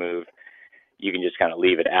impurities are removed. You can just kind of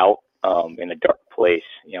leave it out in a dark place.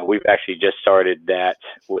 We've actually just started that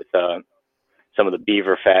with some of the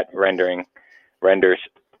beaver fat renders.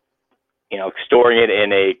 Storing it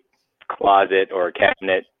in a closet or a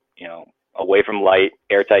cabinet, away from light,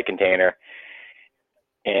 airtight container,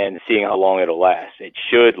 and seeing how long it'll last. It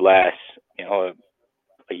should last, a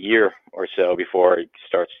year or so before it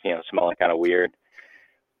starts, smelling kind of weird.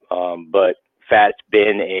 But fat's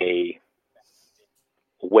been a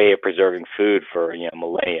way of preserving food for,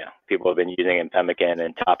 millennia. People have been using it in pemmican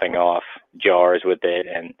and topping off jars with it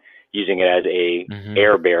and using it as a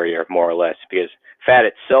air barrier, more or less, because fat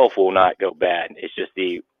itself will not go bad. It's just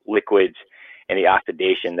the liquids and the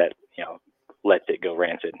oxidation that, lets it go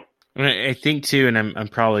rancid. I think too, and I'm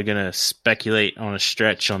probably going to speculate on a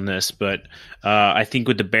stretch on this, but I think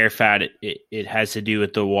with the bear fat, it has to do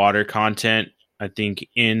with the water content. I think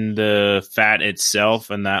in the fat itself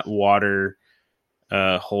and that water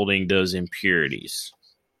holding those impurities.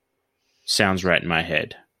 Sounds right in my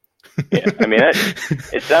head. Yeah, I mean,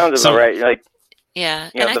 it sounds about right. Like, yeah,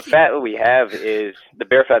 the fat that we have is the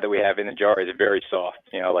bear fat that we have in the jar is very soft.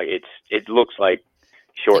 Like it looks like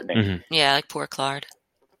shortening. Mm-hmm. Yeah, like pork lard.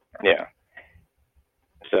 Yeah.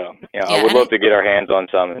 So, I would love to get our hands on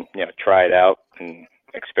some and, try it out and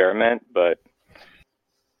experiment, but.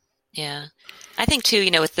 Yeah. I think too,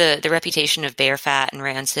 with the reputation of bear fat and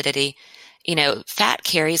rancidity, fat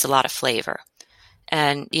carries a lot of flavor.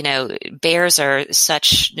 And, bears are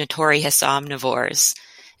such notorious omnivores.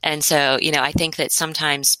 And so, I think that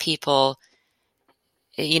sometimes people,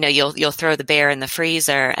 you'll throw the bear in the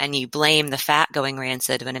freezer and you blame the fat going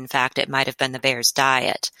rancid when in fact it might have been the bear's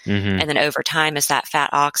diet. And then over time, as that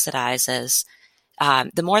fat oxidizes,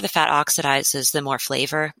 the more the fat oxidizes, the more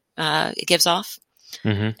flavor it gives off.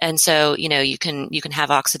 And so, you can have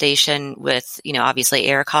oxidation with, obviously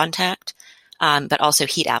air contact, but also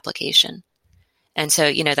heat application. And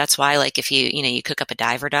so, that's why, like, if you cook up a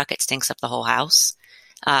diver duck, it stinks up the whole house.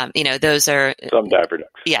 Those are some diver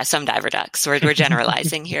ducks. Yeah, some diver ducks. We're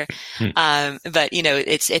generalizing here. But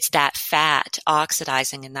it's that fat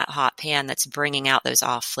oxidizing in that hot pan that's bringing out those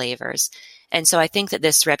off flavors. And so I think that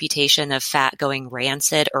this reputation of fat going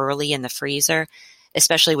rancid early in the freezer,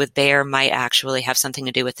 especially with bear, might actually have something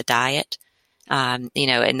to do with the diet. And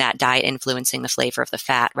that diet influencing the flavor of the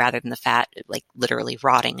fat rather than the fat like literally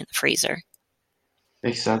rotting in the freezer.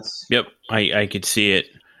 Makes sense. Yep, I could see it.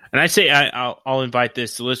 And I say I'll invite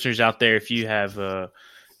the listeners out there, if you have a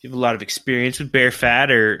lot of experience with bear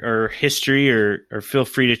fat or history, or feel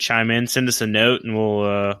free to chime in, send us a note,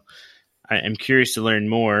 and I'm curious to learn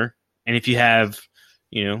more. And if you have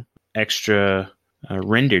extra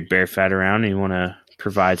rendered bear fat around and you want to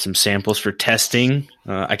provide some samples for testing,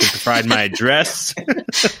 I can provide my address.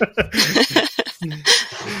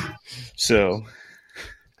 So,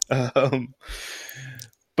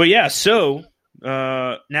 but yeah, so.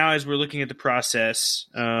 Now, as we're looking at the process,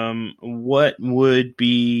 what would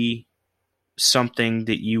be something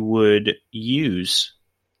that you would use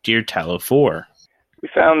deer tallow for? We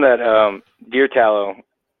found that deer tallow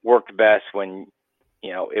worked best when,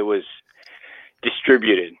 it was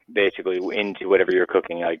distributed basically into whatever you're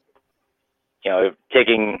cooking. Like,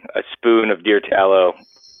 taking a spoon of deer tallow,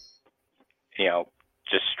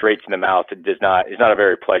 just straight to the mouth, is not a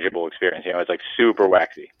very pleasurable experience. It's like super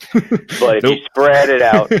waxy. But if you spread it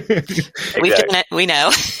out, exactly. We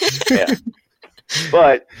know. Yeah.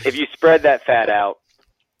 But if you spread that fat out,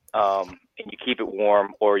 and you keep it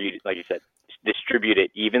warm, or you, like you said, distribute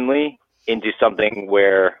it evenly into something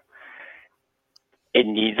where it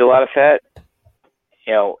needs a lot of fat,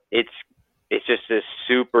 it's just this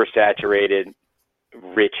super saturated,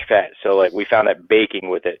 rich fat. So like we found that baking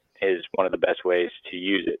with it is one of the best ways to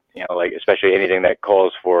use it. Like especially anything that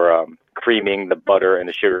calls for creaming the butter and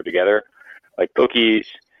the sugar together, like cookies,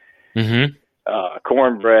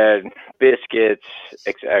 cornbread, biscuits.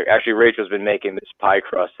 Actually, Rachel's been making this pie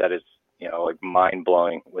crust that is, like mind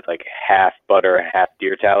blowing, with like half butter and half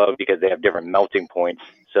deer tallow, because they have different melting points.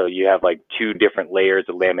 So you have like 2 different layers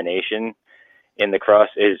of lamination in the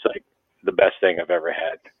crust. It is like the best thing I've ever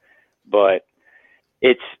had. But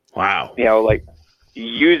it's wow, like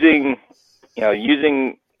using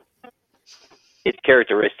its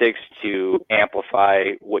characteristics to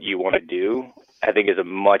amplify what you want to do, I think is a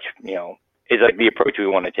much, is like the approach we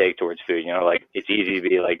want to take towards food. Like it's easy to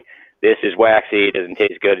be like, this is waxy, it doesn't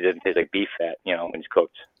taste good, it doesn't taste like beef fat, when it's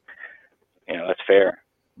cooked. That's fair.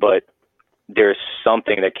 But there's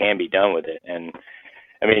something that can be done with it. And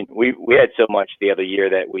I mean, we had so much the other year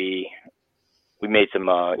that we made some,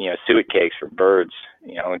 suet cakes for birds,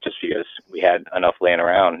 just because we had enough laying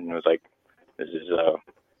around, and it was like, this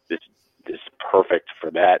is perfect for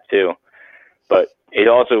that too. But it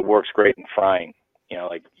also works great in frying.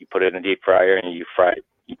 Like you put it in a deep fryer and you fry it.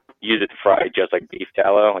 You use it to fry just like beef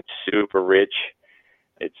tallow. It's super rich.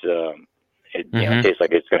 It's it tastes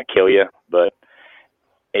like it's going to kill you, but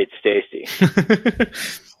it's tasty.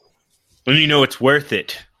 When it's worth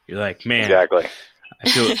it. You're like, man, exactly.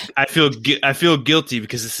 I feel guilty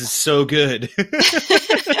because this is so good.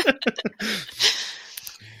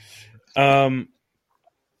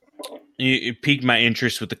 It piqued my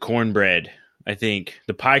interest with the cornbread. I think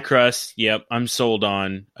the pie crust, yep, I'm sold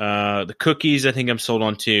on. The cookies, I think I'm sold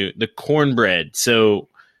on too. The cornbread. So,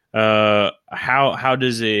 how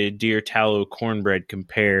does a deer tallow cornbread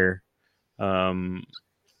compare to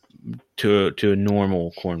a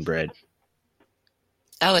normal cornbread?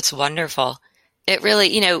 Oh, it's wonderful. It really,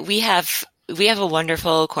 we have a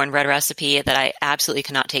wonderful cornbread recipe that I absolutely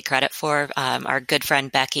cannot take credit for. Our good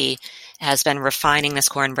friend Becky has been refining this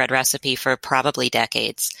cornbread recipe for probably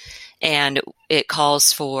decades. And it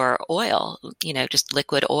calls for oil, just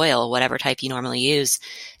liquid oil, whatever type you normally use.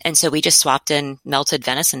 And so we just swapped in melted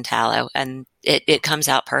venison tallow, and it comes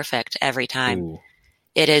out perfect every time. Ooh.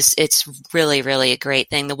 It's really, really a great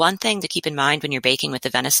thing. The one thing to keep in mind when you're baking with the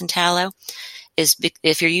venison tallow is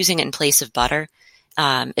if you're using it in place of butter,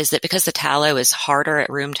 is that because the tallow is harder at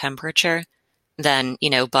room temperature than,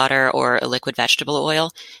 butter or a liquid vegetable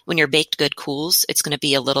oil, when your baked good cools, it's going to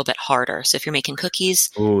be a little bit harder. So if you're making cookies,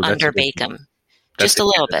 underbake them just a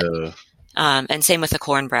little bit. And same with the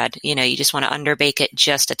cornbread. You just want to underbake it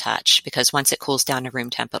just a touch, because once it cools down to room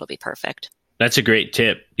temp, it'll be perfect. That's a great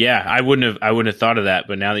tip. Yeah, I wouldn't have thought of that,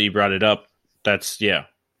 but now that you brought it up, that's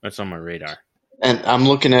on my radar. And I'm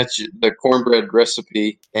looking at the cornbread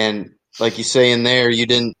recipe, and like you say in there, you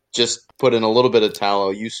didn't just put in a little bit of tallow.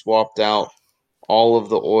 You swapped out all of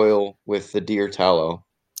the oil with the deer tallow.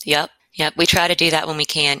 Yep. We try to do that when we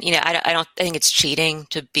can. I don't think it's cheating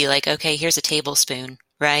to be like, okay, here's a tablespoon,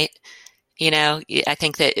 right? I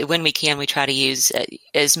think that when we can, we try to use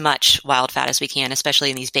as much wild fat as we can, especially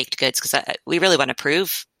in these baked goods, because we really want to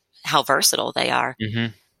prove how versatile they are.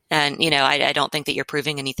 Mm-hmm. And, I don't think that you're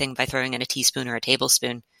proving anything by throwing in a teaspoon or a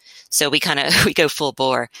tablespoon. So we we go full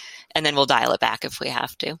bore, and then we'll dial it back if we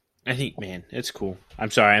have to. I think, man, it's cool.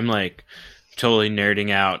 I'm sorry. I'm like totally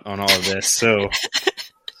nerding out on all of this. So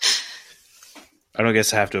I don't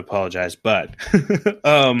guess I have to apologize, but,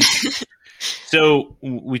 so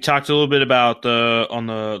we talked a little bit about on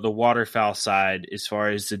the waterfowl side, as far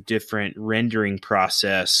as the different rendering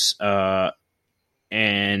process.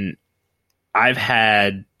 And I've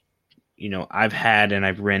had and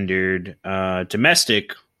I've rendered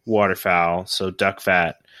domestic waterfowl, so duck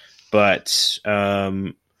fat. But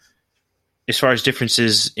as far as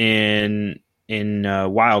differences in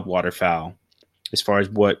wild waterfowl, as far as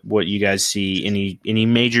what you guys see, any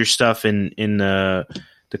major stuff in the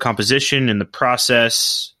composition and the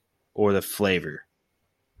process or the flavor?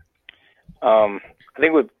 I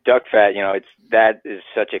think with duck fat, that is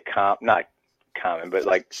such a not common, but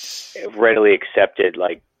like readily accepted,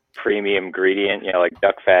 like premium ingredient. Like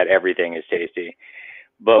duck fat, everything is tasty.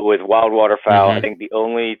 But with wild waterfowl, I think the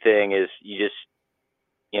only thing is you just,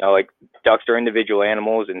 like ducks are individual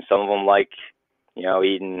animals, and some of them like,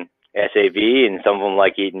 eating SAV, and some of them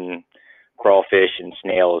like eating crawfish and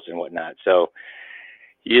snails and whatnot. So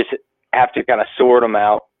you just have to kind of sort them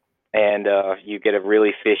out, and you get a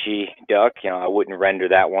really fishy duck. I wouldn't render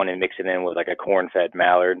that one and mix it in with like a corn-fed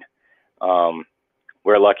mallard.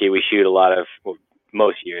 We're lucky we shoot a lot of,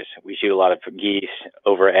 most years, we shoot a lot of geese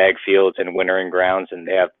over ag fields and wintering grounds, and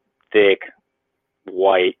they have thick,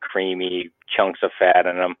 white, creamy chunks of fat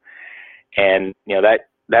in them. And,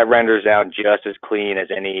 that renders out just as clean as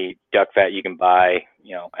any duck fat you can buy,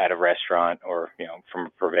 at a restaurant or, from a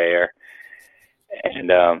purveyor. And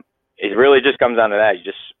it really just comes down to that. You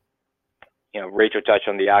just, Rachel touched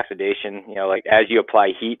on the oxidation. Like as you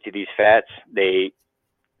apply heat to these fats,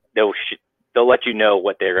 they'll let you know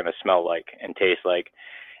what they're going to smell like and taste like.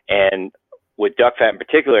 And with duck fat in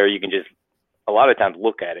particular, you can just a lot of times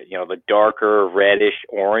look at it. The darker reddish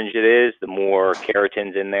orange it is, the more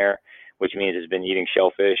keratin's in there, which means it's been eating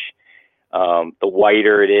shellfish. The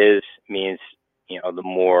whiter it is means, the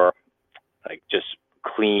more like just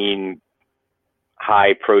clean,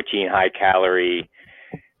 high protein, high calorie,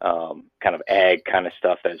 kind of egg kind of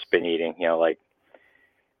stuff that's been eating. You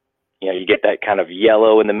get that kind of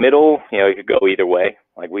yellow in the middle. It could go either way.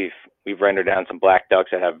 Like we've rendered down some black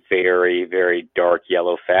ducks that have very, very dark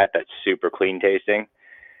yellow fat that's super clean tasting.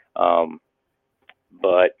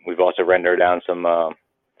 But we've also rendered down some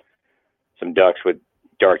ducks with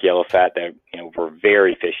dark yellow fat that were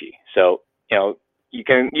very fishy. So you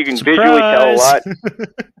can visually tell a lot.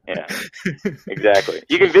 Yeah, exactly.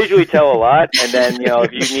 You can visually tell a lot, and then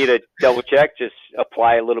if you need a double check, just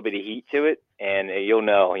apply a little bit of heat to it, and you'll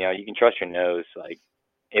know. You can trust your nose. Like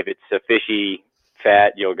if it's a fishy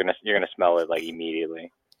fat, you're gonna smell it like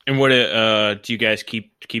immediately. And what do you guys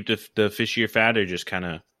keep the fishier fat, or just kind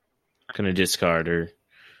of discard, or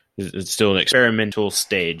is it still an experimental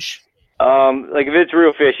stage? Like if it's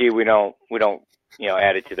real fishy, we don't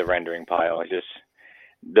add it to the rendering pile. It's just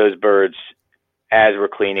those birds, as we're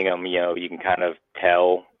cleaning them, you can kind of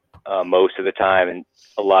tell most of the time, and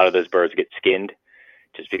a lot of those birds get skinned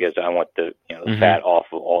just because I want the the fat off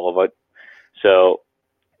of all of it. So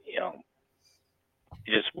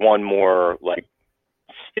just one more like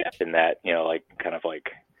step in that like kind of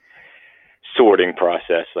like sorting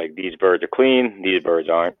process. Like these birds are clean, these birds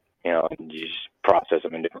aren't. And you just process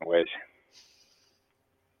them in different ways.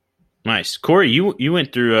 Nice. Corey, you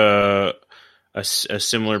went through a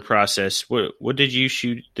similar process. What did you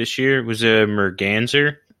shoot this year? Was it a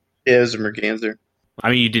merganser? Yeah, it was a merganser. I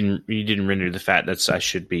mean, you didn't render the fat. I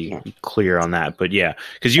should be clear on that. But yeah,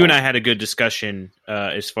 because you and I had a good discussion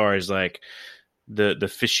as far as like the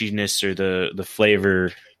fishiness or the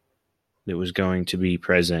flavor that was going to be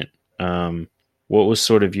present. What was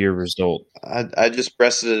sort of your result? I just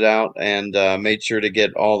breasted it out and made sure to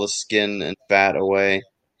get all the skin and fat away.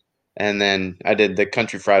 And then I did the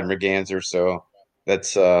country fried merganser, so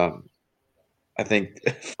that's I think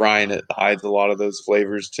frying it hides a lot of those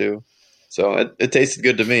flavors too. So it tasted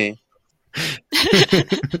good to me.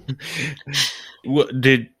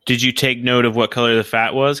 Did you take note of what color the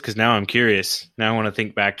fat was? Because now I'm curious. Now I want to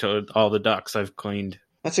think back to all the ducks I've cleaned.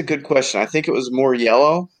 That's a good question. I think it was more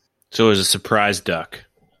yellow. So it was a surprise duck.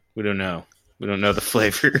 We don't know. We don't know the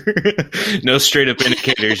flavor. No straight up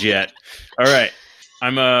indicators yet. All right.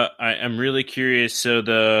 I'm really curious. So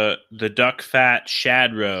the duck fat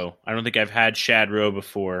shad roe. I don't think I've had shad roe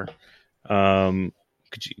before. Could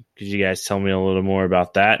you guys tell me a little more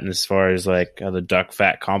about that, and as far as like how the duck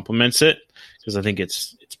fat complements it? Because I think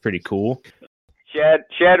it's pretty cool.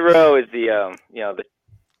 Shad roe is the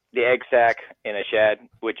egg sac in a shad,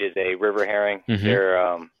 which is a river herring. Mm-hmm.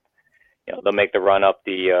 They're they'll make the run up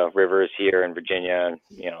the rivers here in Virginia.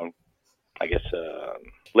 I guess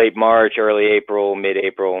late March, early April,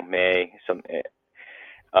 mid-April, May. Some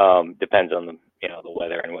depends on the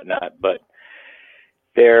weather and whatnot. But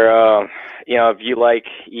they're if you like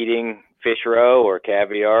eating fish roe or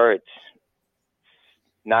caviar, it's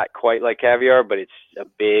not quite like caviar, but it's a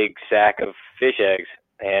big sack of fish eggs,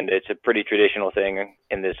 and it's a pretty traditional thing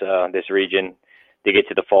in this region. They get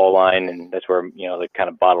to the fall line, and that's where they kind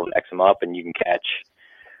of bottlenecks them up, and you can catch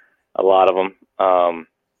a lot of them.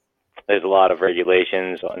 There's a lot of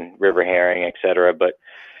regulations on river herring, et cetera, but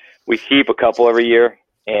we keep a couple every year,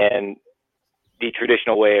 and the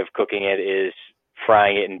traditional way of cooking it is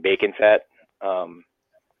frying it in bacon fat.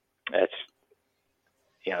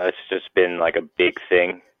 That's just been like a big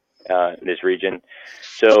thing in this region.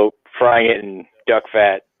 So frying it in duck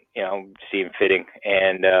fat, seemed fitting.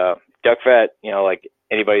 And duck fat, like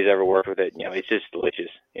anybody's ever worked with it, it's just delicious.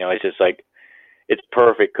 It's just like, it's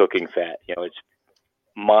perfect cooking fat. It's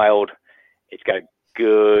mild. It's got a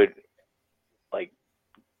good, like,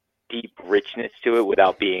 deep richness to it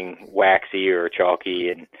without being waxy or chalky.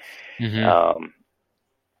 And,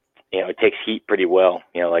 it takes heat pretty well.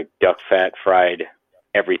 Like duck fat fried,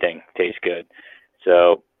 everything tastes good.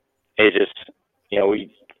 So it just,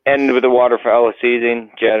 we end with the waterfowl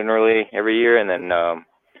season generally every year. And then,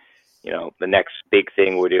 the next big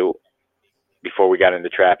thing we do before we got into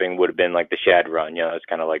trapping would have been like the shad run. It's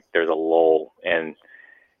kind of like there's a lull and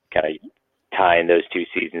kind of tying those two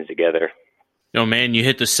seasons together. Oh man, you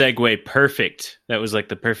hit the segue perfect. That was like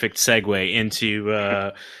the perfect segue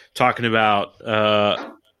into talking about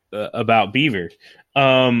beaver,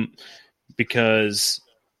 because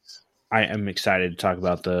I am excited to talk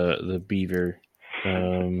about the beaver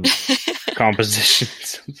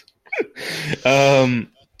compositions.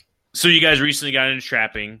 So you guys recently got into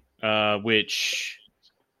trapping, which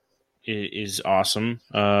is awesome.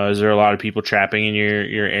 Is there a lot of people trapping in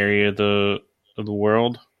your area of the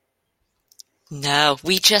world? No,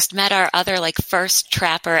 we just met our other first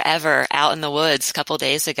trapper ever out in the woods a couple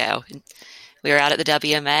days ago. We were out at the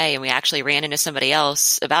WMA, and we actually ran into somebody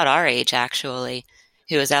else about our age, actually,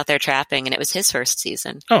 who was out there trapping, and it was his first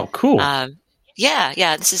season. Oh, cool.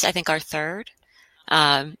 Yeah. This is, I think, our third.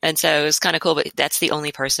 And so it was kind of cool, but that's the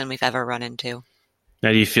only person we've ever run into.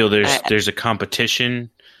 Now, do you feel there's a competition?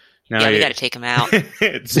 Now we got to take him out.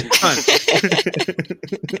 It's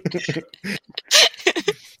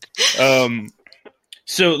fun.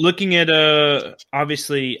 So looking at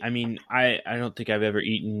obviously, I mean, I don't think I've ever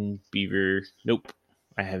eaten beaver. Nope,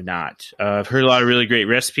 I have not. I've heard a lot of really great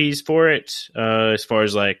recipes for it, as far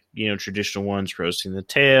as traditional ones, roasting the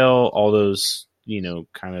tail, all those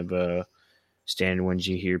kind of standard ones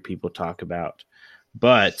you hear people talk about.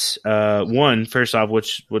 But first off,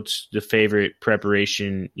 what's the favorite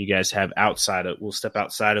preparation you guys have outside of? We'll step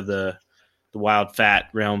outside of the wild fat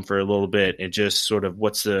realm for a little bit, and just sort of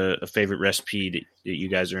what's a favorite recipe that you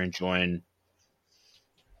guys are enjoying?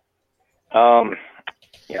 The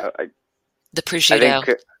prosciutto. I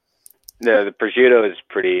think the prosciutto is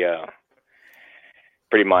pretty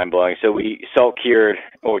mind blowing. So we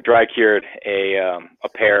dry cured a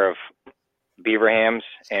pair of beaver hams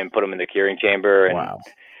and put them in the curing chamber. And wow.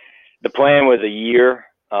 The plan was a year.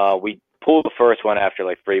 We pulled the first one after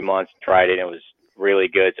 3 months, tried it, and it was really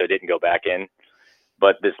good, so it didn't go back in.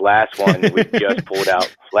 But this last one we just pulled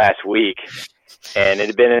out last week, and it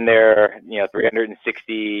had been in there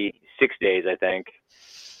 366 days, I think.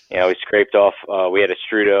 We scraped off, we had a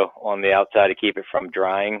strudel on the outside to keep it from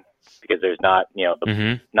drying, because there's not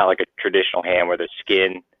not like a traditional ham where there's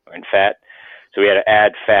skin and fat, so we had to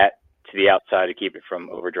add fat to the outside to keep it from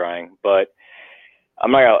over drying. But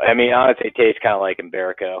honestly, it tastes kind of like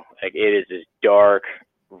Iberico. It is this dark,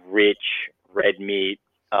 rich red meat.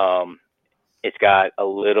 It's got a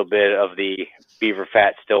little bit of the beaver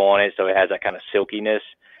fat still on it, so it has that kind of silkiness.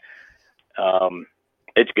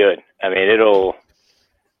 It's good.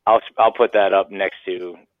 I'll put that up next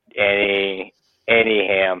to any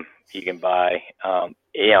ham you can buy.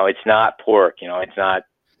 it's not pork, it's not,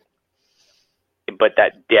 but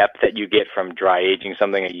that depth that you get from dry aging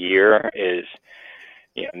something a year is,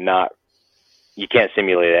 not, you can't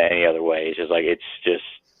simulate it any other way. It's just like, it's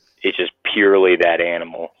just purely that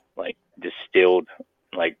animal, like distilled,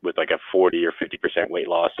 like with like a 40 or 50% weight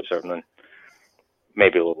loss or something.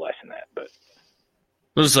 Maybe a little less than that, but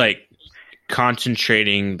it was like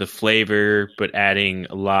concentrating the flavor, but adding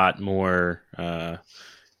a lot more,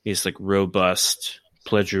 it's like robust,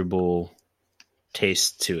 pleasurable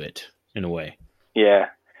taste to it in a way. Yeah.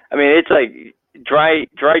 I mean, it's like dry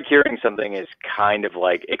curing something is kind of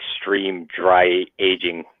like extreme dry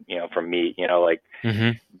aging, from meat, like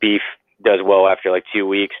beef does well after like 2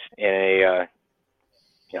 weeks in a,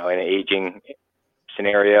 in an aging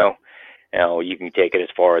scenario. You can take it as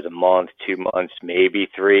far as a month, 2 months, maybe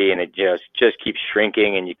 3, and it just keeps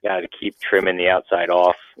shrinking, and you got to keep trimming the outside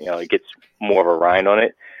off. It gets more of a rind on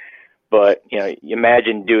it. But, you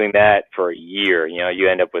imagine doing that for a year, you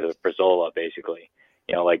end up with a Bresaola basically.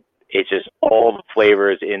 Like it's just all the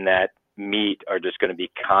flavors in that meat are just going to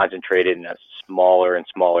be concentrated in a smaller and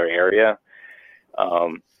smaller area.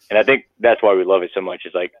 And I think that's why we love it so much.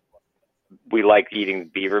 Is like we like eating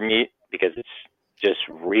beaver meat because it's just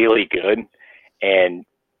really good, and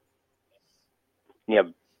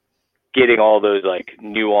getting all those like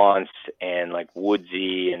nuanced and like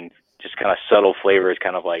woodsy and just kind of subtle flavors,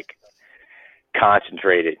 kind of like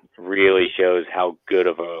concentrated, really shows how good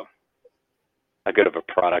of a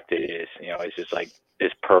product it is. It's just like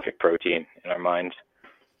this perfect protein in our minds.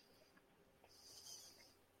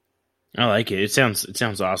 I like it. It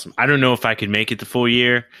sounds awesome. I don't know if I could make it the full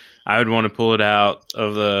year. I would want to pull it out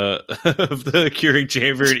of the curing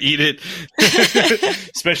chamber and eat it.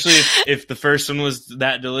 Especially if the first one was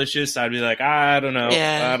that delicious, I'd be like, I don't know.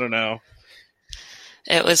 Yeah. I don't know.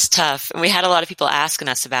 It was tough. And we had a lot of people asking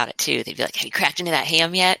us about it too. They'd be like, have you cracked into that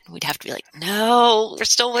ham yet? We'd have to be like, no, we're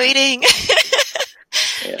still waiting.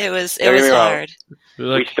 Yeah. It was hard.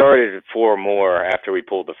 We started 4 more after we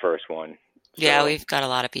pulled the first one. So. Yeah, we've got a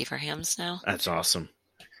lot of beaver hams now. That's awesome.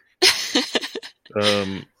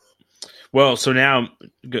 Well, so now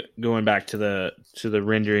going back to the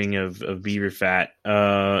rendering of beaver fat,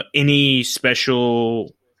 any special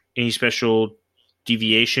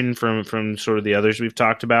deviation from sort of the others we've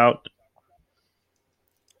talked about?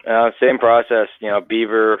 Same process.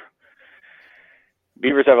 Beavers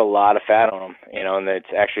have a lot of fat on them, and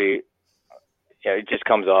it's actually, it just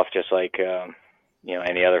comes off just like,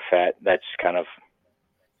 any other fat that's kind of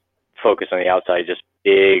focused on the outside, just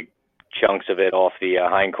big chunks of it off the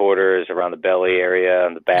hindquarters, around the belly area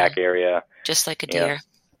and the back area. Just like a deer.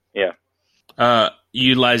 Yeah.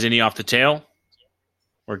 Utilize any off the tail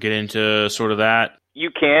or get into sort of that?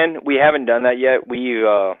 You can. We haven't done that yet. We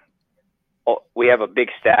have a big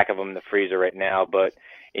stack of them in the freezer right now, but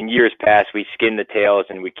in years past, we skinned the tails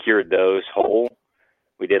and we cured those whole.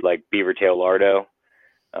 We did like beaver tail lardo.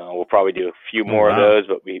 We'll probably do a few more of those,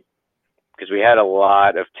 but because we had a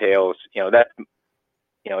lot of tails,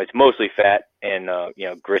 it's mostly fat and,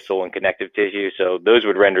 gristle and connective tissue. So those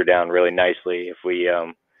would render down really nicely if we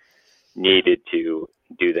needed to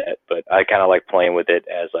do that. But I kind of like playing with it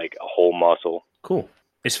as like a whole muscle. Cool.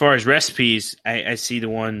 As far as recipes, I see the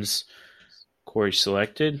ones Corey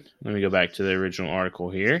selected. Let me go back to the original article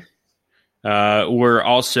here. We're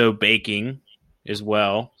also baking as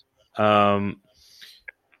well.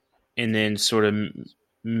 And then sort of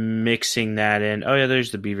mixing that in. Oh, yeah,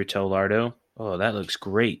 there's the beaver tail lardo. Oh, that looks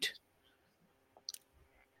great.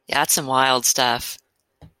 Yeah, that's some wild stuff.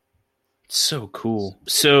 So cool.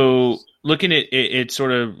 So looking at it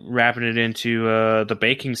sort of wrapping it into the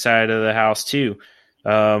baking side of the house too.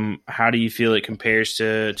 How do you feel it compares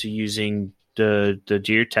to using the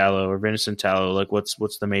deer tallow or venison tallow? Like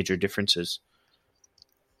what's the major differences?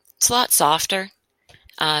 It's a lot softer.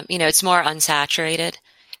 It's more unsaturated.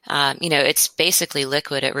 It's basically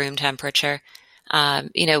liquid at room temperature.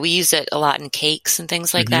 We use it a lot in cakes and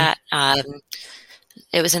things like that.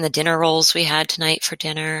 It was in the dinner rolls we had tonight for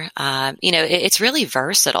dinner. It's really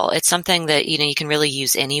versatile. It's something that, you can really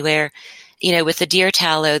use anywhere. With the deer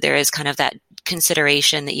tallow, there is kind of that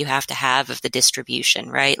consideration that you have to have of the distribution,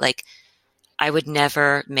 right? Like I would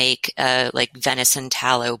never make like venison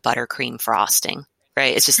tallow buttercream frosting,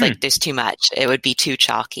 right? It's just like, there's too much. It would be too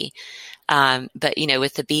chalky. But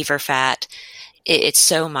with the beaver fat, it's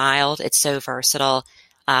so mild. It's so versatile.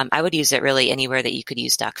 I would use it really anywhere that you could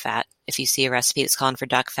use duck fat. If you see a recipe that's calling for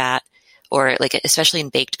duck fat, or like, especially in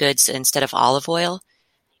baked goods instead of olive oil,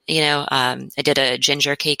 I did a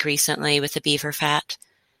ginger cake recently with the beaver fat.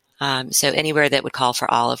 So anywhere that would call for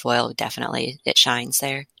olive oil, definitely it shines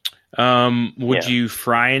there. Would you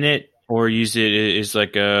fry in it or use it as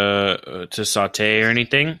like to saute or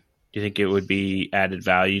anything? Do you think it would be added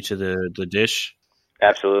value to the dish?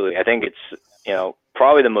 Absolutely. I think it's,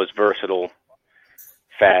 probably the most versatile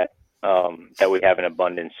fat that we have in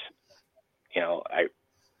abundance.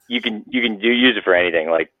 You can use it for anything,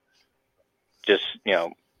 like just,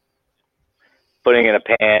 putting in a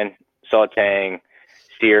pan, sauteing,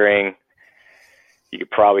 searing. You could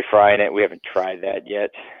probably fry in it. We haven't tried that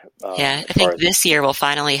yet. I think this year we'll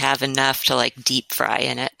finally have enough to like deep fry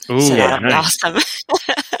in it. Ooh, so that'll nice. be awesome.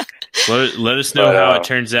 Let us know how it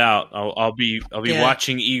turns out. I'll be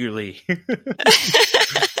watching eagerly.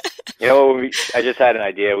 I just had an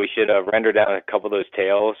idea. We should render down a couple of those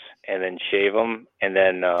tails and then shave them and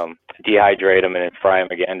then dehydrate them and then fry them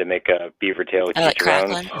again to make a beaver tail with like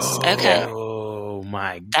chicharrones. cracklins. Okay. Oh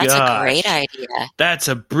my god. That's a great idea. That's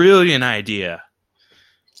a brilliant idea.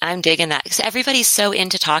 I'm digging that because everybody's so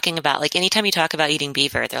into talking about, like, anytime you talk about eating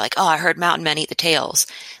beaver, they're like, oh, I heard mountain men eat the tails.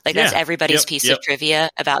 Like, that's everybody's piece of trivia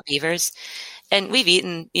about beavers. And we've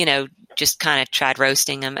eaten, just kind of tried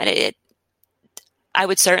roasting them. And I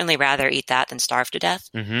would certainly rather eat that than starve to death.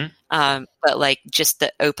 Mm-hmm. But like just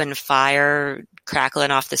the open fire, crackling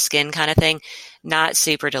off the skin kind of thing, not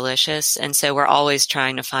super delicious. And so we're always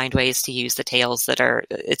trying to find ways to use the tails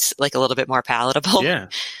it's like a little bit more palatable. Yeah.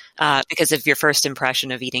 Because if your first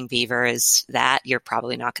impression of eating beaver is that, you're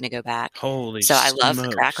probably not going to go back. Holy So I love smokes.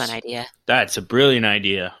 the crackling idea. That's a brilliant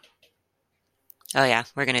idea. Oh, yeah.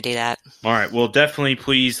 We're going to do that. All right. Well, definitely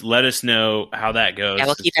please let us know how that goes. Yeah,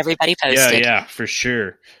 we'll keep everybody posted. Yeah, for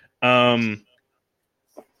sure. Man,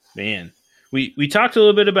 we talked a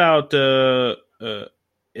little bit about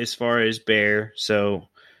as far as bear. So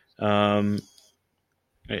I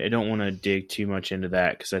don't want to dig too much into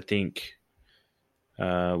that because I think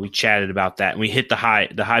we chatted about that and we hit the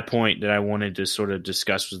high point that I wanted to sort of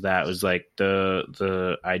discuss was like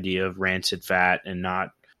the idea of rancid fat and not,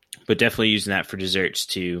 but definitely using that for desserts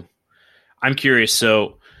too. I'm curious.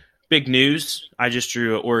 So big news. I just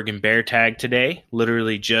drew an Oregon bear tag today.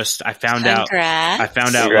 Literally I found out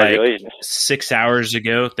like 6 hours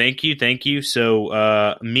ago. Thank you.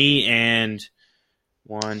 So me and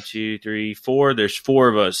 1, 2, 3, 4, there's 4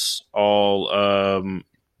 of us all,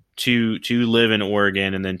 two live in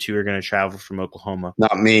Oregon, and then 2 are going to travel from Oklahoma.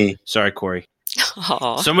 Not me. Sorry, Corey.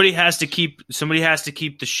 Aww. Somebody has to keep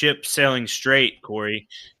the ship sailing straight, Corey,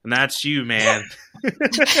 and that's you, man.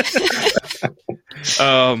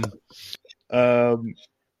 I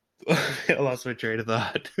lost my train of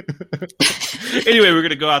thought. Anyway, we're going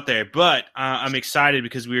to go out there, but I'm excited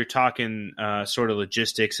because we were talking sort of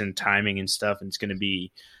logistics and timing and stuff, and it's going to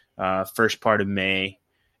be first part of May.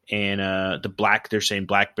 And they're saying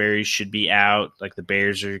blackberries should be out. Like the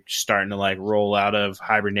bears are starting to like roll out of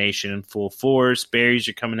hibernation in full force. Berries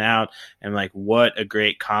are coming out, and like what a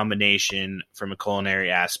great combination from a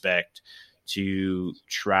culinary aspect to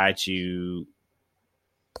try to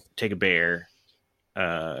take a bear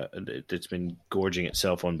that's been gorging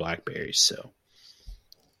itself on blackberries. So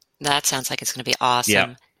that sounds like it's going to be awesome.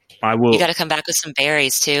 Yeah, I will. You got to come back with some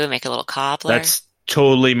berries too and make a little cobbler. That's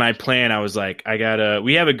totally my plan. I was like,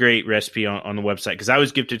 we have a great recipe on the website because I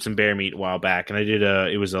was gifted some bear meat a while back, and I did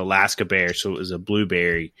it was Alaska bear, so it was a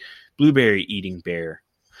blueberry eating bear.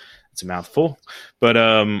 It's a mouthful, but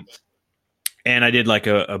and I did like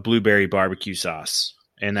a blueberry barbecue sauce,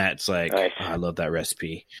 and that's like nice. I love that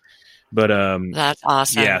recipe. But that's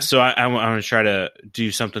awesome. Yeah, so I want to try to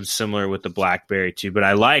do something similar with the blackberry too. But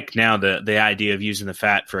I like now the idea of using the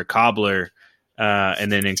fat for a cobbler.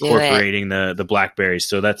 And then incorporating the blackberries.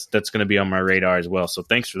 So that's going to be on my radar as well. So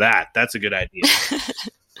thanks for that. That's a good idea.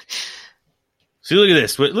 See, look at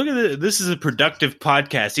this. Look at this. This is a productive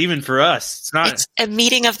podcast, even for us. It's a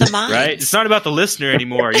meeting of the mind. Right? It's not about the listener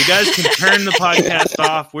anymore. You guys can turn the podcast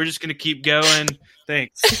off. We're just going to keep going.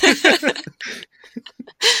 Thanks.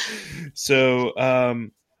 So,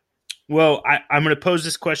 well, I'm going to pose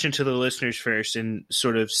this question to the listeners first and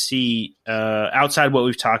sort of see, outside what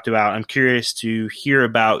we've talked about, I'm curious to hear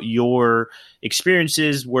about your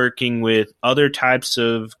experiences working with other types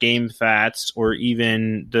of game fats or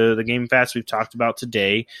even the game fats we've talked about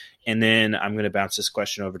today. And then I'm going to bounce this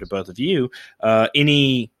question over to both of you.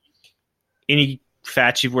 Any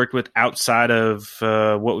fats you've worked with outside of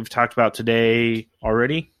what we've talked about today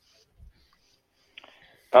already?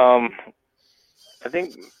 I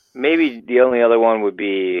think maybe the only other one would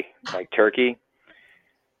be like turkey,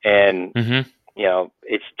 and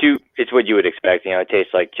it's what you would expect. It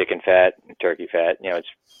tastes like chicken fat, turkey fat. It's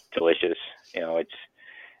delicious.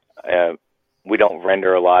 We don't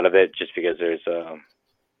render a lot of it just because there's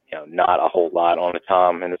not a whole lot on the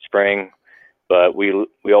tom in the spring, but we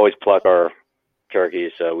always pluck our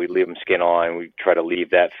turkeys. So we leave them skin on. We try to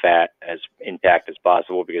leave that fat as intact as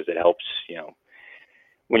possible because it helps,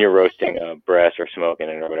 when you're roasting a breast or smoking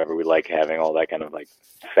it or whatever, we like having all that kind of like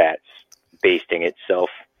fat basting itself.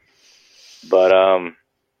 But,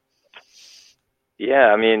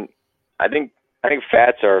 yeah, I mean, I think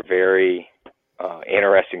fats are a very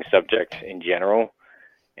interesting subject in general.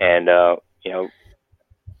 And,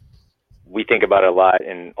 we think about it a lot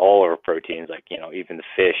in all our proteins, like, even the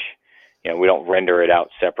fish, we don't render it out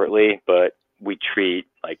separately, but we treat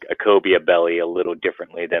like a cobia belly a little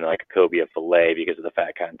differently than like a cobia fillet because of the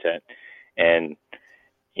fat content. And,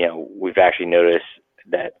 we've actually noticed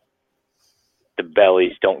that the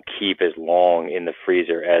bellies don't keep as long in the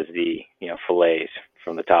freezer as the, fillets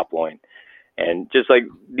from the top loin. And just like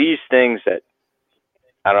these things that,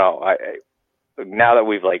 I don't know, now that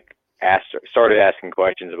we've like started asking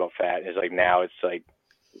questions about fat, is like, now it's like,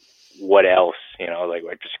 what else, like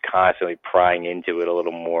we're just constantly prying into it a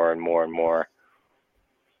little more and more and more.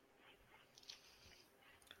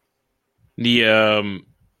 There's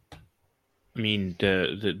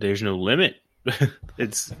no limit.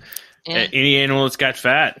 It's any animal that's got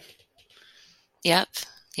fat. Yep.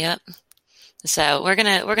 So we're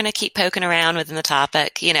gonna keep poking around within the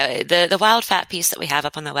topic. The wild fat piece that we have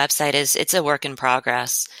up on the website it's a work in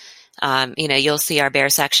progress. You'll see our bear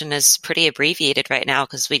section is pretty abbreviated right now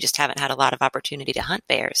because we just haven't had a lot of opportunity to hunt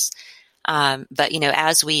bears. But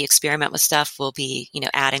as we experiment with stuff, we'll be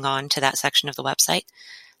adding on to that section of the website.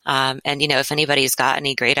 And if anybody's got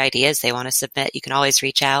any great ideas they want to submit, you can always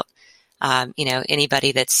reach out.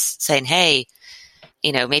 Anybody that's saying, hey,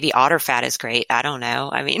 maybe otter fat is great. I don't know.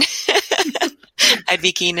 I mean, I'd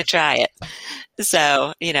be keen to try it.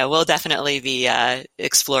 So, we'll definitely be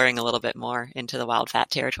exploring a little bit more into the wild fat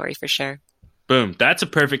territory for sure. Boom. That's a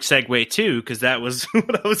perfect segue too, because that was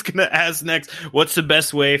what I was going to ask next. What's the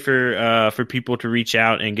best way for people to reach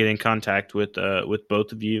out and get in contact with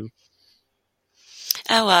both of you?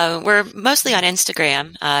 We're mostly on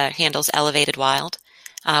Instagram. Handles Elevated Wild.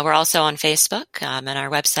 We're also on Facebook, and our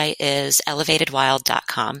website is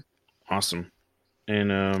elevatedwild.com. Awesome.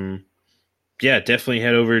 And definitely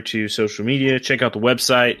head over to social media. Check out the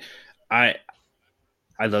website. I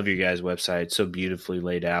love your guys' website. It's so beautifully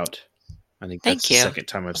laid out. I think that's the second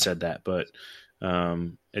time I've said that, but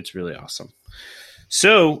it's really awesome.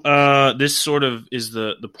 So this sort of is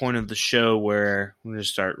the point of the show where we're going to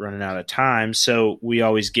start running out of time. So we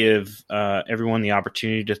always give everyone the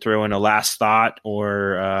opportunity to throw in a last thought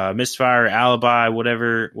or misfire, alibi,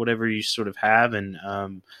 whatever you sort of have,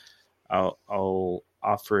 and I'll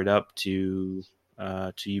offer it up to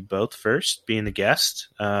you both first, being the guest.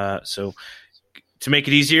 So to make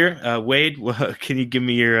it easier, Wade, can you give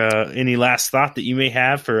me your any last thought that you may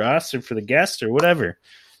have for us or for the guest or whatever?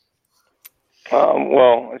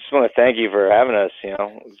 Well, I just want to thank you for having us. It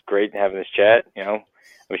was great having this chat. I'm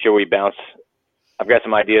sure we bounce. I've got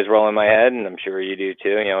some ideas rolling in my head, and I'm sure you do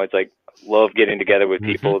too. It's like love getting together with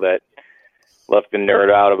people that love to nerd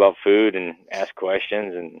out about food and ask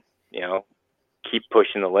questions and, keep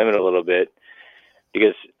pushing the limit a little bit,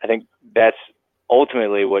 because I think that's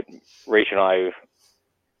ultimately what Rachel and I,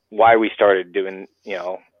 why we started doing,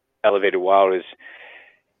 Elevated Wild is,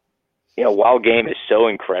 wild game is so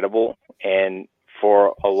incredible. And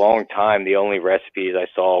for a long time, the only recipes I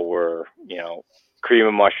saw were, cream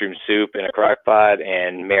of mushroom soup in a crock pot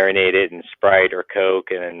and marinate it in Sprite or Coke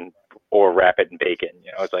or wrap it in bacon.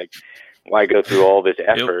 It's like, why go through all this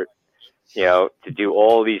effort, to do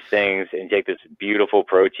all these things and take this beautiful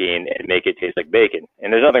protein and make it taste like bacon?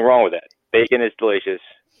 And there's nothing wrong with that. Bacon is delicious.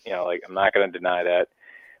 I'm not going to deny that,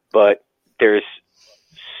 but there's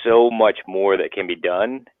so much more that can be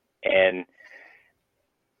done. And,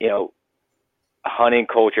 hunting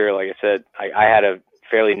culture, like I said, I had a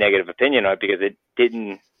fairly negative opinion on it because it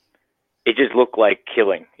just looked like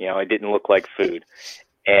killing, it didn't look like food.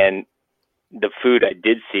 And the food I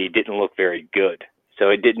did see didn't look very good. So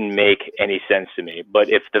it didn't make any sense to me. But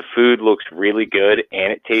if the food looks really good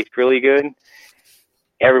and it tastes really good,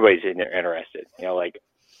 everybody's interested.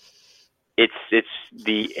 It's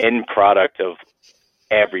the end product of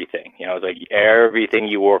everything. It's like everything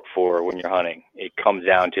you work for when you're hunting, it comes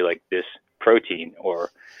down to like this protein or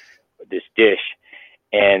this dish.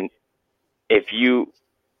 And if you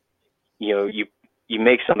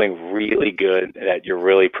make something really good that you're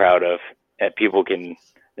really proud of, that people can,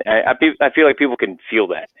 I feel like people can feel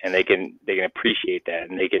that, and they can appreciate that,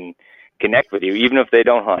 and they can connect with you even if they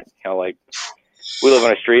don't hunt. Like we live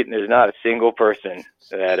on a street and there's not a single person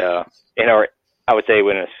that I would say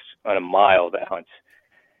on a mile that hunts.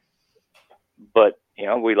 But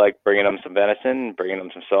we like bringing them some venison, bringing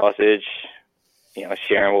them some sausage,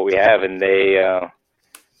 sharing what we have, and they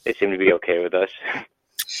seem to be okay with us.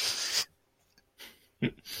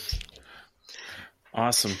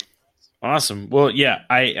 Awesome. Well, yeah,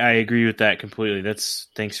 I agree with that completely.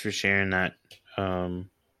 Thanks for sharing that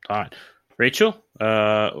thought. Rachel,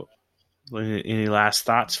 any last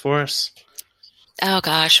thoughts for us? Oh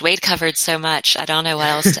gosh, Wade covered so much. I don't know what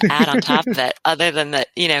else to add on top of it, other than that,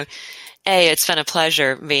 it's been a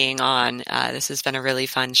pleasure being on. This has been a really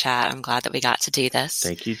fun chat. I'm glad that we got to do this.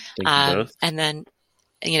 Thank you both. And then,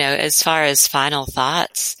 as far as final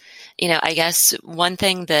thoughts, I guess one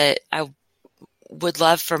thing that I would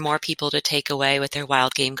love for more people to take away with their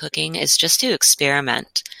wild game cooking is just to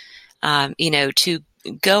experiment, to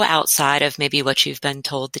go outside of maybe what you've been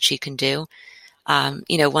told that you can do.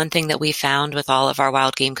 One thing that we found with all of our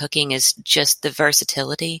wild game cooking is just the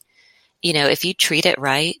versatility. If you treat it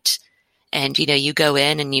right and, you go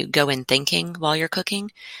in thinking while you're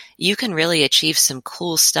cooking, you can really achieve some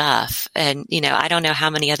cool stuff. And, I don't know how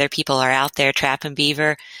many other people are out there trapping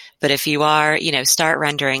beaver, but if you are, start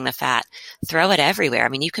rendering the fat, throw it everywhere. I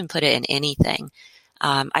mean, you can put it in anything.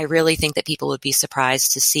 I really think that people would be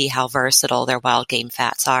surprised to see how versatile their wild game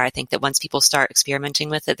fats are. I think that once people start experimenting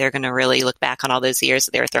with it, they're going to really look back on all those years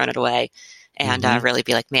that they were throwing it away and really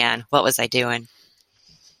be like, man, what was I doing?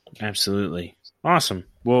 Absolutely. Awesome.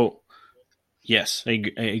 Well, yes, I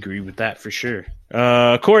agree with that for sure.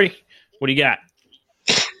 Corey, what do you got?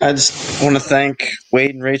 I just want to thank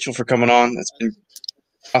Wade and Rachel for coming on. It's been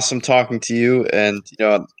awesome talking to you. And,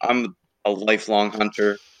 I'm a lifelong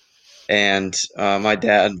hunter. And my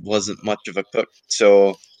dad wasn't much of a cook,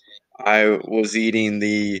 so I was eating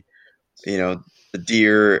the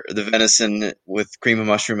deer, the venison with cream of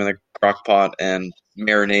mushroom in the crock pot and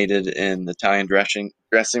marinated in Italian dressing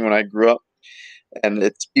when I grew up. And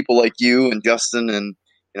it's people like you and Justin and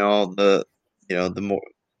the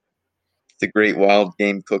great wild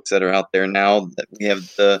game cooks that are out there now that we have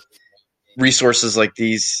the resources like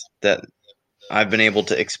these that I've been able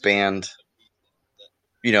to expand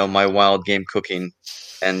my wild game cooking.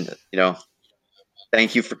 And,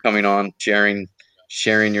 thank you for coming on, sharing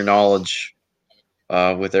your knowledge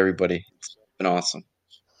with everybody. It's been awesome.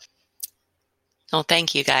 Well,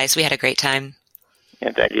 thank you guys. We had a great time.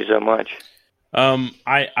 Yeah, thank you so much.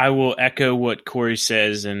 I will echo what Corey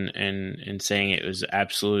says and saying it was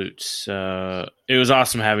absolute. It was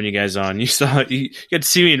awesome having you guys on. You got to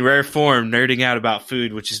see me in rare form nerding out about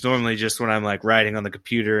food, which is normally just when I'm like writing on the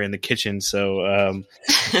computer in the kitchen. So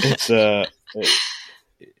it's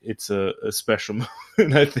a special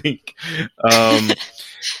moment, I think.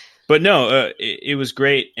 But no, it was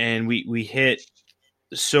great, and we hit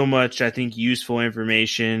so much, I think, useful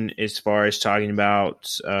information as far as talking about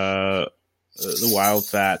the wild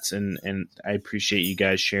fats, and I appreciate you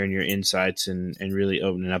guys sharing your insights and really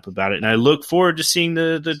opening up about it. And I look forward to seeing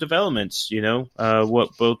the developments,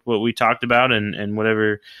 what we talked about and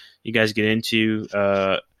whatever you guys get into.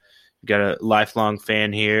 Got a lifelong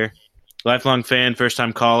fan here, first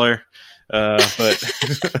time caller, but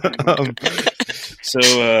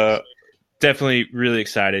so definitely really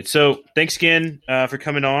excited. So thanks again for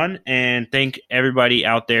coming on, and thank everybody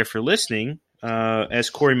out there for listening.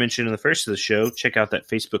 As Corey mentioned in the first of the show, check out that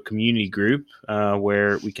Facebook community group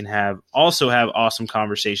where we can have awesome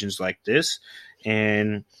conversations like this.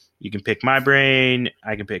 And you can pick my brain,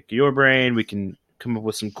 I can pick your brain. We can come up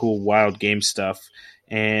with some cool wild game stuff.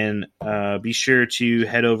 And be sure to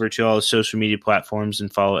head over to all the social media platforms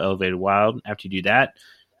and follow Elevated Wild. After you do that,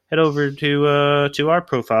 head over to our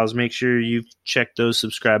profiles. Make sure you check those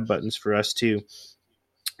subscribe buttons for us too.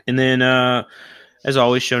 And then as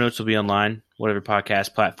always, show notes will be online. Whatever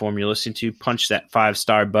podcast platform you're listening to, punch that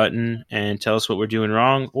 5-star button and tell us what we're doing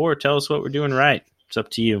wrong or tell us what we're doing right. It's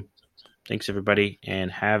up to you. Thanks, everybody,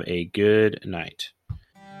 and have a good night.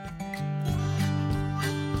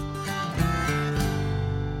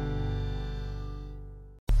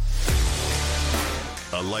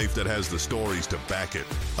 A life that has the stories to back it.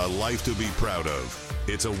 A life to be proud of.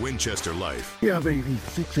 It's a Winchester life. Yeah, baby.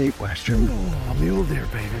 6'8" Western. Oh, mule deer,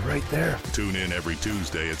 baby, right there. Tune in every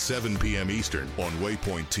Tuesday at 7 p.m. Eastern on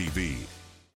Waypoint TV.